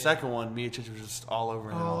Yeah, then he the did. second one, Miocic was just all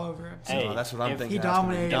over him. All over him. So Hey, that's what I'm if thinking. he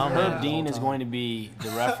dominated, If Yeah. Herb the Dean whole is time. going to be the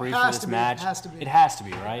referee for Has this to be, match, has to be. it has to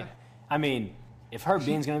be, right? I mean, if Herb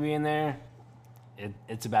Dean's going to be in there,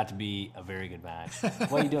 it's about to be a very good match.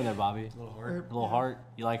 What are you doing there, Bobby? Herb, A little heart?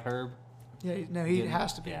 You like Herb? Yeah, no, he Good.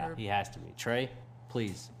 has to be. Yeah, Herb. he has to be. Trey,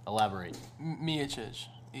 please elaborate. Miocic,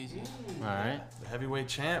 easy. All right. The heavyweight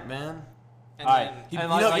champ, man. And All right. then, And you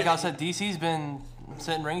know, like yeah, I said, DC's been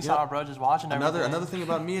sitting ringside, Yep. bro, just watching everything. Another thing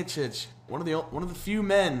about Miocic, one of the few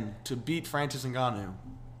men to beat Francis Ngannou.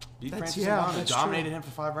 Beat That's- Francis yeah, Ngannou, that's dominated true. him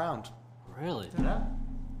for 5 rounds. Really? Yeah,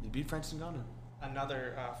 he beat Francis Ngannou.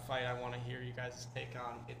 another fight I want to hear you guys take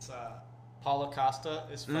on. It's Paulo Costa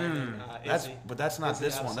is fighting Izzy. But that's not Izzy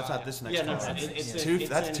this one. That's not Adesanya. this next Yeah, no, card. it's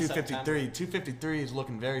That's in 253. 253 is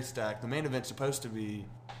looking very stacked. The main event's supposed to be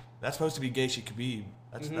Gaethje Khabib.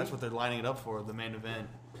 That's what they're lining it up for, the main event.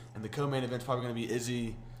 And the co-main event's probably going to be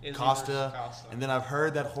Izzy Izzy Costa. versus Costa. And then I've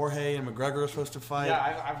heard that Jorge and McGregor are supposed to fight. Yeah,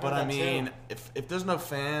 I've heard but I that mean, too. if there's no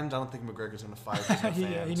fans, I don't think McGregor's going to fight. If there's no Yeah,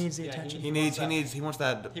 he fans. needs the Yeah, attention. He wants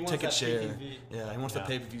that He wants ticket that share. PPV. Yeah, he wants the Yeah.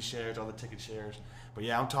 pay-per-view shares, all the ticket shares. But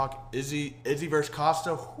yeah, I'm talking Izzy versus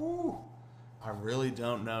Costa. Whew, I really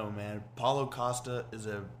don't know, man. Paulo Costa is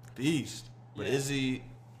a beast, but Yeah. Izzy,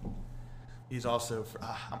 he's also.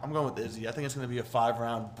 I'm going with Izzy. I think it's going to be a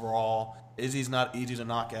 5-round brawl. Izzy's not easy to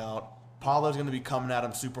knock out. Paulo's going to be coming at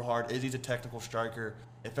him super hard. Izzy's a technical striker.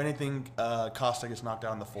 If anything, Costa gets knocked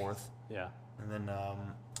out in the 4th. Yeah. And then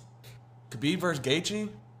Khabib versus Gaethje.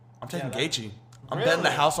 I'm taking that- Gaethje. I'm Really? betting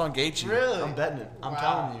the house on Gaethje. Really? I'm betting it. I'm Wow.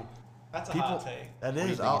 telling you. That's a People, hot take. that do you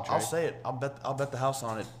is. think, I'll Trey? say it. I'll bet the house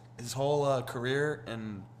on it. His whole career,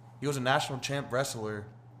 and he was a national champ wrestler.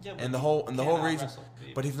 Yeah, but and the you whole cannot reason, wrestle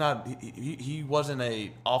Khabib. but he's not. He wasn't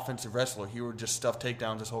a offensive wrestler. He would just stuff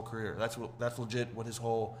takedowns his whole career. That's legit. What his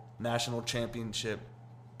whole national championship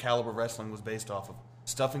caliber wrestling was based off of,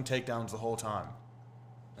 stuffing takedowns the whole time.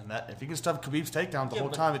 And that if you can stuff Khabib's takedowns the Yeah, whole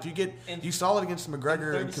but time, if you get in- you saw it against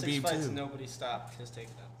McGregor In and 36 Khabib fights, too. nobody stopped his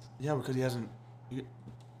takedowns. Yeah, because he hasn't.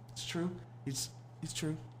 It's true. He's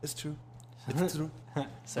true. It's true. It's true.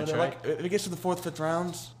 So But, Trey? like, if it gets to the 4th, 5th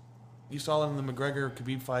rounds, you saw it in the McGregor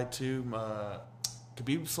Khabib fight too.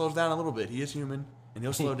 Khabib slows down a little bit. He is human, and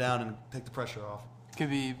he'll slow down and take the pressure off.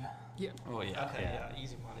 Khabib. Oh yeah. Okay, yeah. yeah,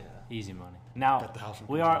 easy money. Easy money. Now Bet the house on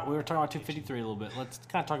we Khabib. were talking about 253 a little bit. Let's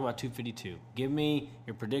kind of talk about 252. Give me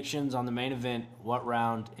your predictions on the main event. What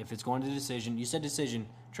round? If it's going to decision, you said decision.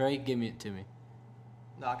 Trey, give me it to me.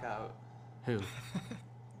 Knockout. Who?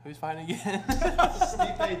 Who's fighting again?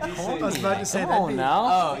 Stipe I DC. was about to say Come that'd on be- now.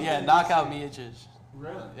 Oh, yeah, knockout Miocic.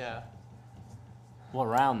 Really? Yeah, What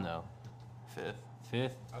round though? 5th.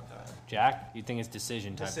 5th. Okay. Jack, you think it's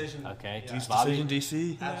decision type? Decision, Okay. yeah. Bobby,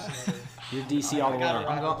 Decision DC. Absolutely. you're DC all the way. I got it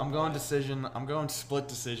right. I'm going decision. I'm going split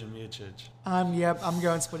decision. Miocic. I'm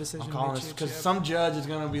going split decision. I'm calling Miocic, this because yep. some judge is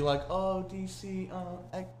gonna be like, "Oh, DC,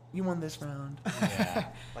 you won this round." Yeah.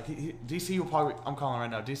 Like DC will probably. I'm calling right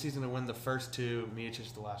now. DC's gonna win the first 2.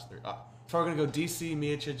 Miocic the last 3. So we're gonna go DC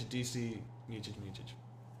Miocic, DC Miocic.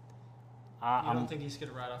 You don't think he's going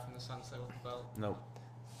to ride off in the sunset with the belt? Nope.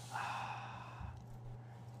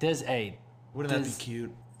 Wouldn't that be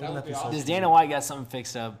cute? That would be awesome. Does Dana White got something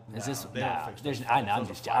fixed up? Is this? they don't fix There's. those- I know.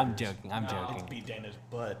 those I'm fighters. joking. I'm joking. Beat Dana's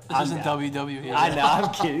butt. This isn't WWE. I know.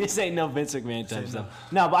 I'm kidding. This ain't no Vince McMahon type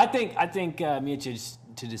stuff. No, but I think Miocic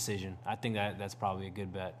to decision. I think that's probably a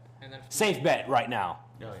good bet. And then Safe bet right now.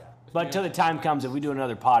 Oh, yeah. But until the time comes, if we do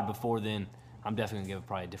another pod before then, I'm definitely gonna give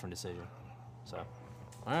probably a different decision. So,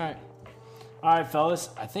 all right, fellas.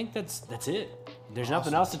 I think that's it. There's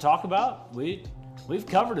nothing else to talk about. We've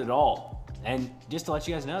covered it all. And just to let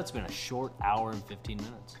you guys know, it's been a short hour and 15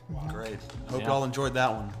 minutes. Great. Hope Yeah. y'all enjoyed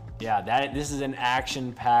that one. Yeah, this is an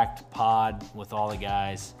action-packed pod with all the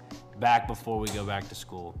guys back before we go back to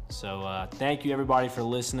school. So thank you everybody for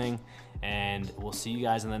listening, and we'll see you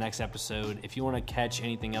guys in the next episode. If you want to catch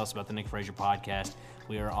anything else about the Nick Frazier podcast,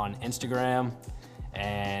 we are on Instagram,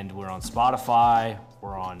 and we're on Spotify,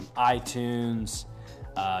 we're on iTunes,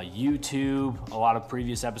 YouTube. A lot of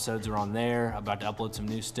previous episodes are on there. About to upload some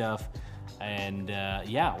new stuff. And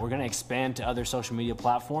we're going to expand to other social media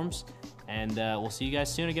platforms. And we'll see you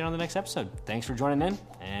guys soon again on the next episode. Thanks for joining in,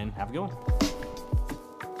 and have a good one.